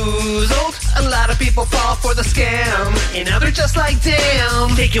 Bamboozled. A lot of people fall for the scam, and now they're just like,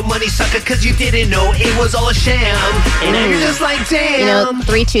 damn. Take your money, sucker, because you didn't know it was all a sham. And now you're just like, damn. You know,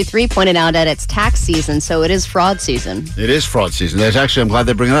 323 pointed out that it's tax season, so it is fraud season. It is fraud season. There's actually, I'm glad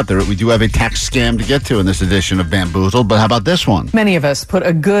they bring it up. We do have a tax scam to get to in this edition of Bamboozled, but how about this one? Many of us put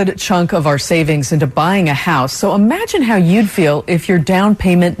a good chunk of our savings into buying a house, so imagine how you'd feel if your down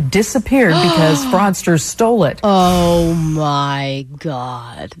payment disappeared because fraudsters stole it. Oh my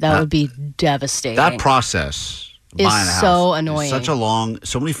God. That would be devastating. That process is buying a house so annoying. is such a long,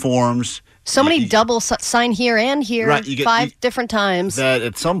 so many forms. So many double sign here and here, Right, 5 different times. That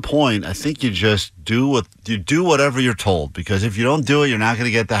at some point, I think you just do whatever you're told, because if you don't do it, you're not going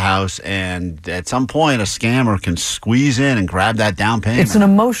to get the house. And at some point, a scammer can squeeze in and grab that down payment. It's an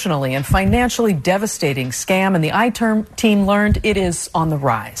emotionally and financially devastating scam, and the team learned it is on the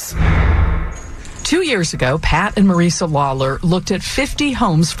rise. 2 years ago, Pat and Marisa Lawler looked at 50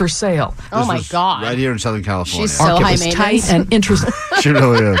 homes for sale. Oh, my God. Right here in Southern California. She's so high maintenance. Tight and interesting. She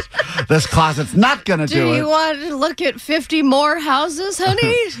really is. This closet's not going to do Do it. you want to look at 50 more houses,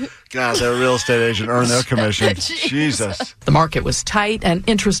 honey? God, their real estate agent earned their commission. Jesus. The market was tight and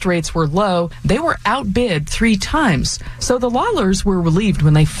interest rates were low. They were outbid 3 times. So the Lawlers were relieved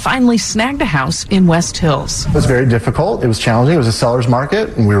when they finally snagged a house in West Hills. It was very difficult. It was challenging. It was a seller's market,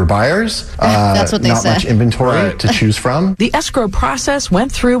 and we were buyers. That's what they not said. much inventory Right. to choose from. The escrow process went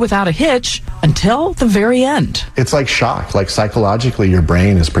through without a hitch until the very end. It's like shock. Like psychologically, your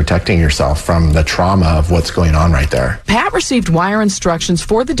brain is protecting yourself from the trauma of what's going on right there. Pat received wire instructions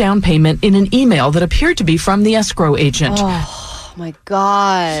for the down payment in an email that appeared to be from the escrow agent. Oh, my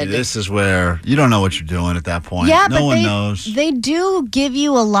God. See, this is where you don't know what you're doing at that point. Yeah, no but one knows. They do give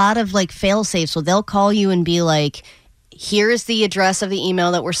you a lot of like fail safes. So they'll call you and be like, here's the address of the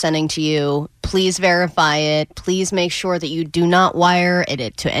email that we're sending to you. Please verify it. Please make sure that you do not wire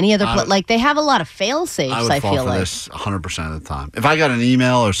it to any other place. Like, they have a lot of fail safes, I would fall feel for like. this 100% of the time. If I got an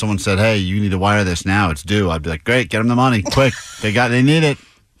email or someone said, hey, you need to wire this now, it's due, I'd be like, great, get them the money, quick. They need it.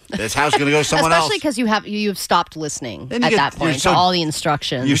 This house is going to go to someone Especially else. because you've stopped listening Then at you that get- point you're so- to all the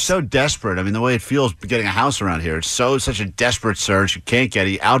instructions. You're so desperate. I mean, the way it feels getting a house around here, it's such a desperate search. You can't get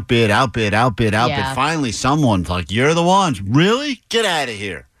it. Outbid. Yeah. Finally, someone's like, you're the ones. Really? Get out of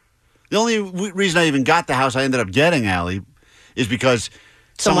here. The only reason I even got the house I ended up getting, Allie, is because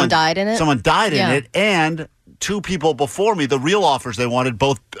Someone died in it? Someone died Yeah. in it, and 2 people before me, the real offers they wanted,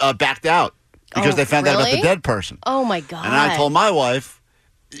 both backed out because they found out about the really? dead person. Oh, my God. And I told my wife,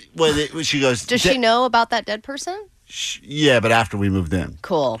 she goes, Does she know about that dead person? yeah, but after we moved in.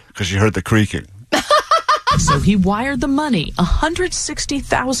 Cool. Because she heard the creaking. So he wired the money,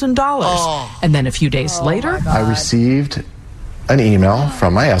 $160,000. And then a few days later, I received an email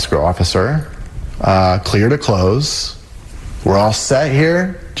from my escrow officer, clear to close. We're all set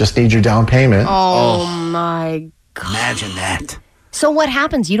here. Just need your down payment. Oh, my God. Imagine that. So what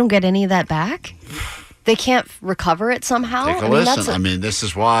happens? You don't get any of that back? They can't recover it somehow? Take a listen. I mean, this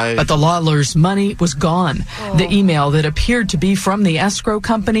is why. but the Lawlers' money was gone. The email that appeared to be from the escrow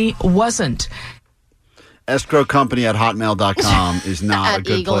company wasn't. escrowcompany@hotmail.com is not a At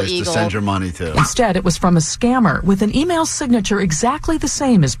good Eagle, place to Eagle. send your money to. Instead, it was from a scammer with an email signature exactly the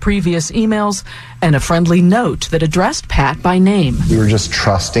same as previous emails and a friendly note that addressed Pat by name. We were just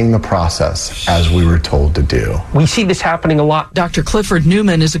trusting the process as we were told to do. We see this happening a lot. Dr. Clifford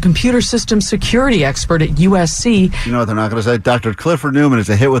Newman is a computer system security expert at USC. You know what they're not going to say? Dr. Clifford Newman is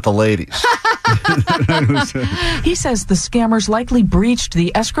a hit with the ladies. He says the scammers likely breached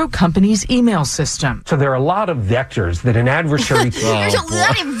the escrow company's email system. So there are a lot of vectors that an adversary... There's a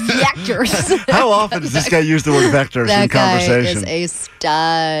lot of vectors. How often does this guy use the word vectors That in guy conversation? is a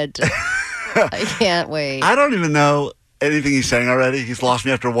stud. I can't wait. I don't even know anything he's saying already. He's lost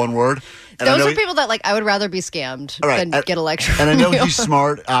me after one word. And I Those know are people that, like, I would rather be scammed All right, than and- get a lecture And I from know you. he's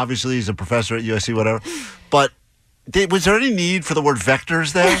smart. Obviously, he's a professor at USC, whatever. But was there any need for the word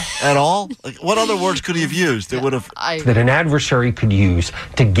vectors there at all? Like, what other words could he have used that would have... that an adversary could use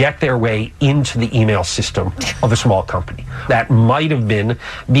to get their way into the email system of a small company. That might have been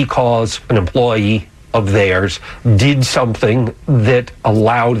because an employee of theirs did something that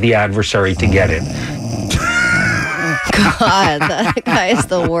allowed the adversary to get in. God, that guy is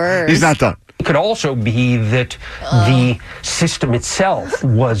the worst. He's not done. It could also be that the system itself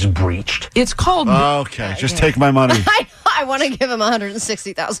was breached. It's called... Okay, just take my money. I want to give him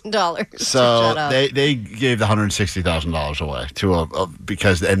 $160,000. So Shut up. they gave the $160,000 away to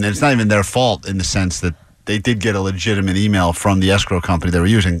because, and it's not even their fault in the sense that they did get a legitimate email from the escrow company they were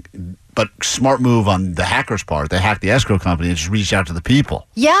using. But smart move on the hackers' part. They hacked the escrow company and just reached out to the people.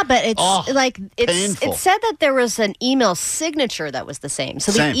 Yeah, but it's painful. it said that there was an email signature that was the same.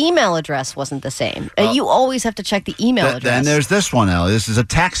 So Same. the email address wasn't the same. You always have to check the email address. Then there's this one, Ellie. This is a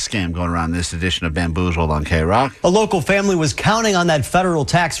tax scam going around this edition of Bamboozled on K-Rock. A local family was counting on that federal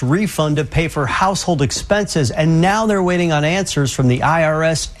tax refund to pay for household expenses, and now they're waiting on answers from the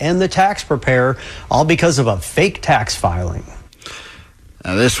IRS and the tax preparer, all because of a fake tax filing.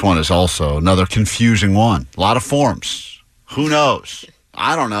 Now, this one is also another confusing one. A lot of forms. Who knows?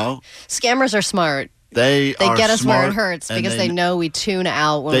 I don't know. Scammers are smart. They get us smart, where it hurts and because they know we tune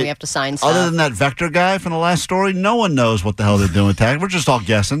out when we have to sign stuff. Other than that Vector guy from the last story, no one knows what the hell they're doing with tax. We're just all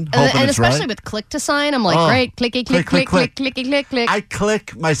guessing, hoping and it's especially right. with click to sign, I'm like, great, clicky, click, click, click, clicky, click, click. I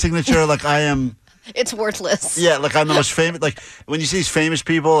click my signature like I am... It's worthless. Yeah, like I'm the most famous. Like when you see these famous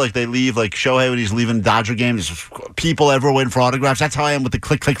people, like they leave, like Shohei when he's leaving Dodger games, there's people everywhere waiting for autographs. That's how I am with the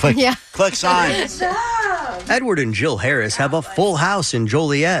click, click, click. Yeah. Click sign. Edward and Jill Harris have a full house in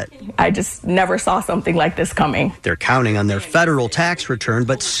Joliet. I just never saw something like this coming. They're counting on their federal tax return,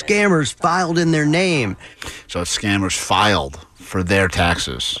 but scammers filed in their name. So scammers filed for their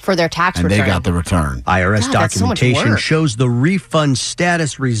taxes. For their tax and return. they got the return. IRS God, that's so much documentation work. shows the refund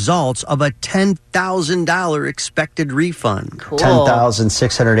status results of a $10,000 expected refund. Cool.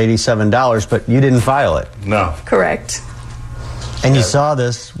 $10,687, but you didn't file it. No. Correct. And you saw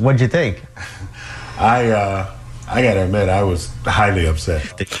this. What'd you think? I gotta admit, I was highly upset.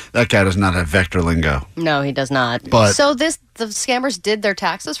 That guy does not have Vector lingo. No, he does not. But- so the scammers did their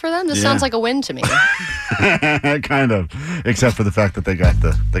taxes for them? This Yeah. sounds like a win to me. Kind of, except for the fact that they got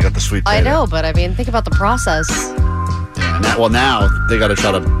the sweet I payday. know, but I mean, think about the process. Yeah, now they got to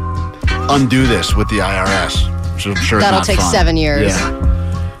try to undo this with the IRS. Which I'm sure is That'll not take fun. 7 years. Yeah.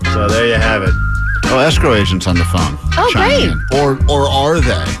 So there you have it. Oh, escrow agent's on the phone. Oh, chiming great. in. Or are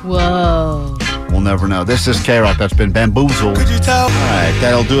they? Whoa. We'll never know. This is K-Rock. That's been Bamboozled. Could you tell? All right,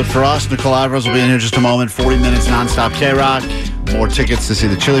 that'll do it for us. Nicole Alvarez will be in here in just a moment. 40 minutes nonstop K-Rock. More tickets to see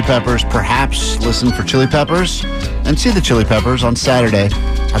the Chili Peppers. Perhaps listen for Chili Peppers and see the Chili Peppers on Saturday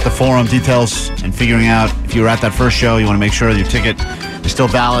at the Forum. Details and figuring out if you were at that first show, you want to make sure that your ticket is still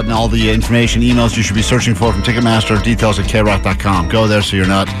valid and all the information, emails you should be searching for from Ticketmaster. Details at krock.com. Go there so you're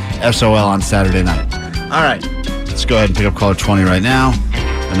not SOL on Saturday night. All right, let's go ahead and pick up caller 20 right now.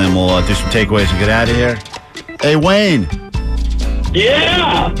 And then we'll do some takeaways and get out of here. Hey, Wayne.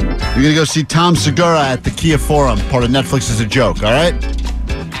 Yeah! You're going to go see Tom Segura at the Kia Forum. Part of Netflix is a joke, all right?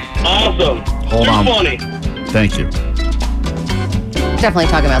 Awesome. Hold Too on. funny. Thank you. Definitely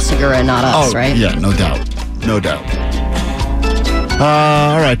talking about Segura and not us, right? Yeah, no doubt. No doubt.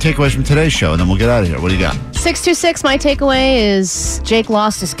 All right, takeaways from today's show, and then we'll get out of here. What do you got? 626, my takeaway is Jake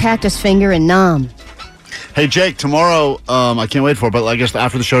lost his cactus finger in Nam. Hey, Jake, tomorrow, I can't wait for it, but I guess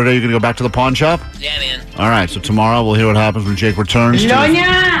after the show today, you're going to go back to the pawn shop? Yeah, man. All right, so tomorrow we'll hear what happens when Jake returns to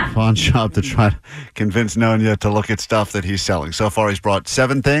Nonya! the pawn shop to try to convince Nonya to look at stuff that he's selling. So far, he's brought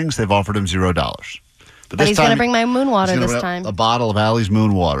 7 things. They've offered him $0. But he's going to bring my moon water he's gonna this bring time. a bottle of Allie's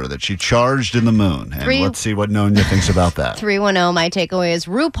moon water that she charged in the moon. And let's see what Nonya thinks about that. 310, my takeaway is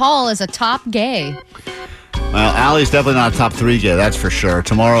RuPaul is a top gay. Well, Allie's definitely not a top 3 gay, that's for sure.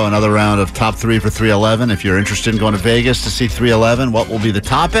 Tomorrow, another round of top 3 for 311. If you're interested in going to Vegas to see 311, what will be the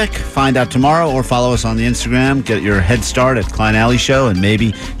topic? Find out tomorrow or follow us on the Instagram. Get your head start at Klein Alley Show, and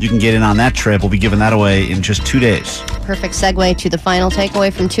maybe you can get in on that trip. We'll be giving that away in just 2 days. Perfect segue to the final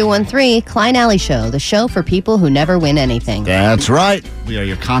takeaway from 213, Klein Alley Show, the show for people who never win anything. That's right. We are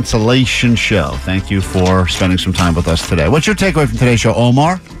your consolation show. Thank you for spending some time with us today. What's your takeaway from today's show,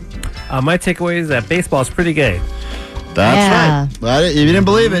 Omar? My takeaway is that baseball is pretty gay. That's right. Well, if you didn't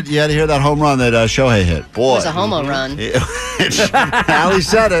believe it, you had to hear that home run that Shohei hit. Boy. It was a homo run. Allie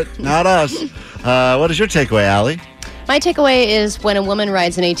said it, not us. What is your takeaway, Allie? My takeaway is when a woman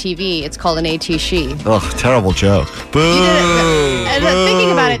rides an ATV, it's called an AT-she. Oh, terrible joke. Boo. And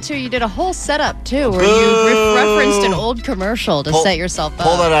thinking about it, too, you did a whole setup, too, where you referenced an old commercial to set yourself up.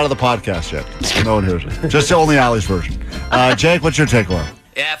 Pull that out of the podcast yet. No one hears it. Just only Allie's version. Jake, what's your takeaway?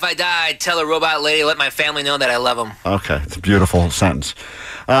 Yeah, if I die, I'd tell a robot lady, let my family know that I love them. Okay, it's a beautiful sentence.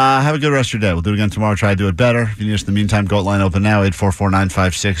 Have a good rest of your day. We'll do it again tomorrow. Try to do it better. If you need us in the meantime, GOAT line open now,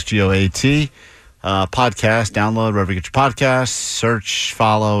 844-956-GOAT. Podcast, download wherever you get your podcasts, search,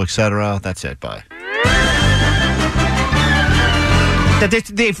 follow, etc. That's it. Bye. That they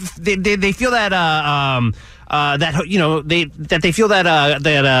feel that that you know they feel that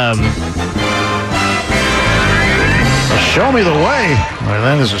Show me the way. Well,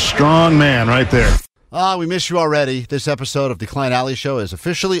 that is a strong man right there. We miss you already. This episode of the Klein Alley Show is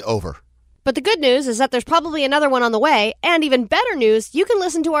officially over. But the good news is that there's probably another one on the way, and even better news, you can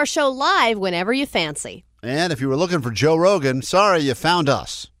listen to our show live whenever you fancy. And if you were looking for Joe Rogan, sorry, you found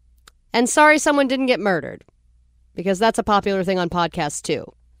us. And sorry someone didn't get murdered, because that's a popular thing on podcasts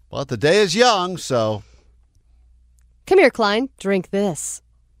too. Well, the day is young, so... Come here, Klein. Drink this.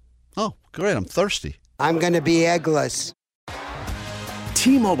 Oh, great. I'm thirsty. I'm going to be eggless.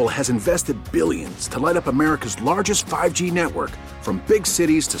 T-Mobile has invested billions to light up America's largest 5G network, from big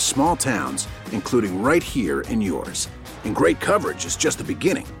cities to small towns, including right here in yours. And great coverage is just the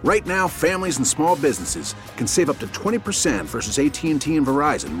beginning. Right now, families and small businesses can save up to 20% versus AT&T and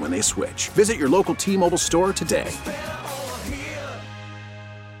Verizon when they switch. Visit your local T-Mobile store today.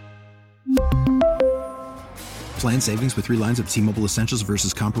 Plan savings with 3 lines of T-Mobile Essentials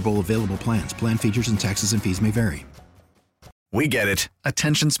versus comparable available plans. Plan features and taxes and fees may vary. We get it.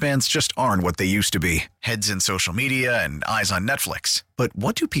 Attention spans just aren't what they used to be. Heads in social media and eyes on Netflix. But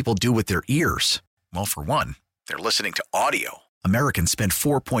what do people do with their ears? Well, for one, they're listening to audio. Americans spend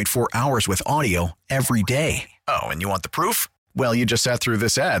 4.4 hours with audio every day. Oh, and you want the proof? Well, you just sat through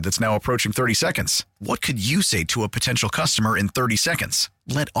this ad that's now approaching 30 seconds. What could you say to a potential customer in 30 seconds?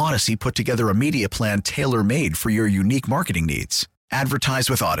 Let Odyssey put together a media plan tailor-made for your unique marketing needs. Advertise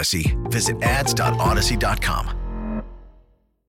with Odyssey. Visit ads.odyssey.com.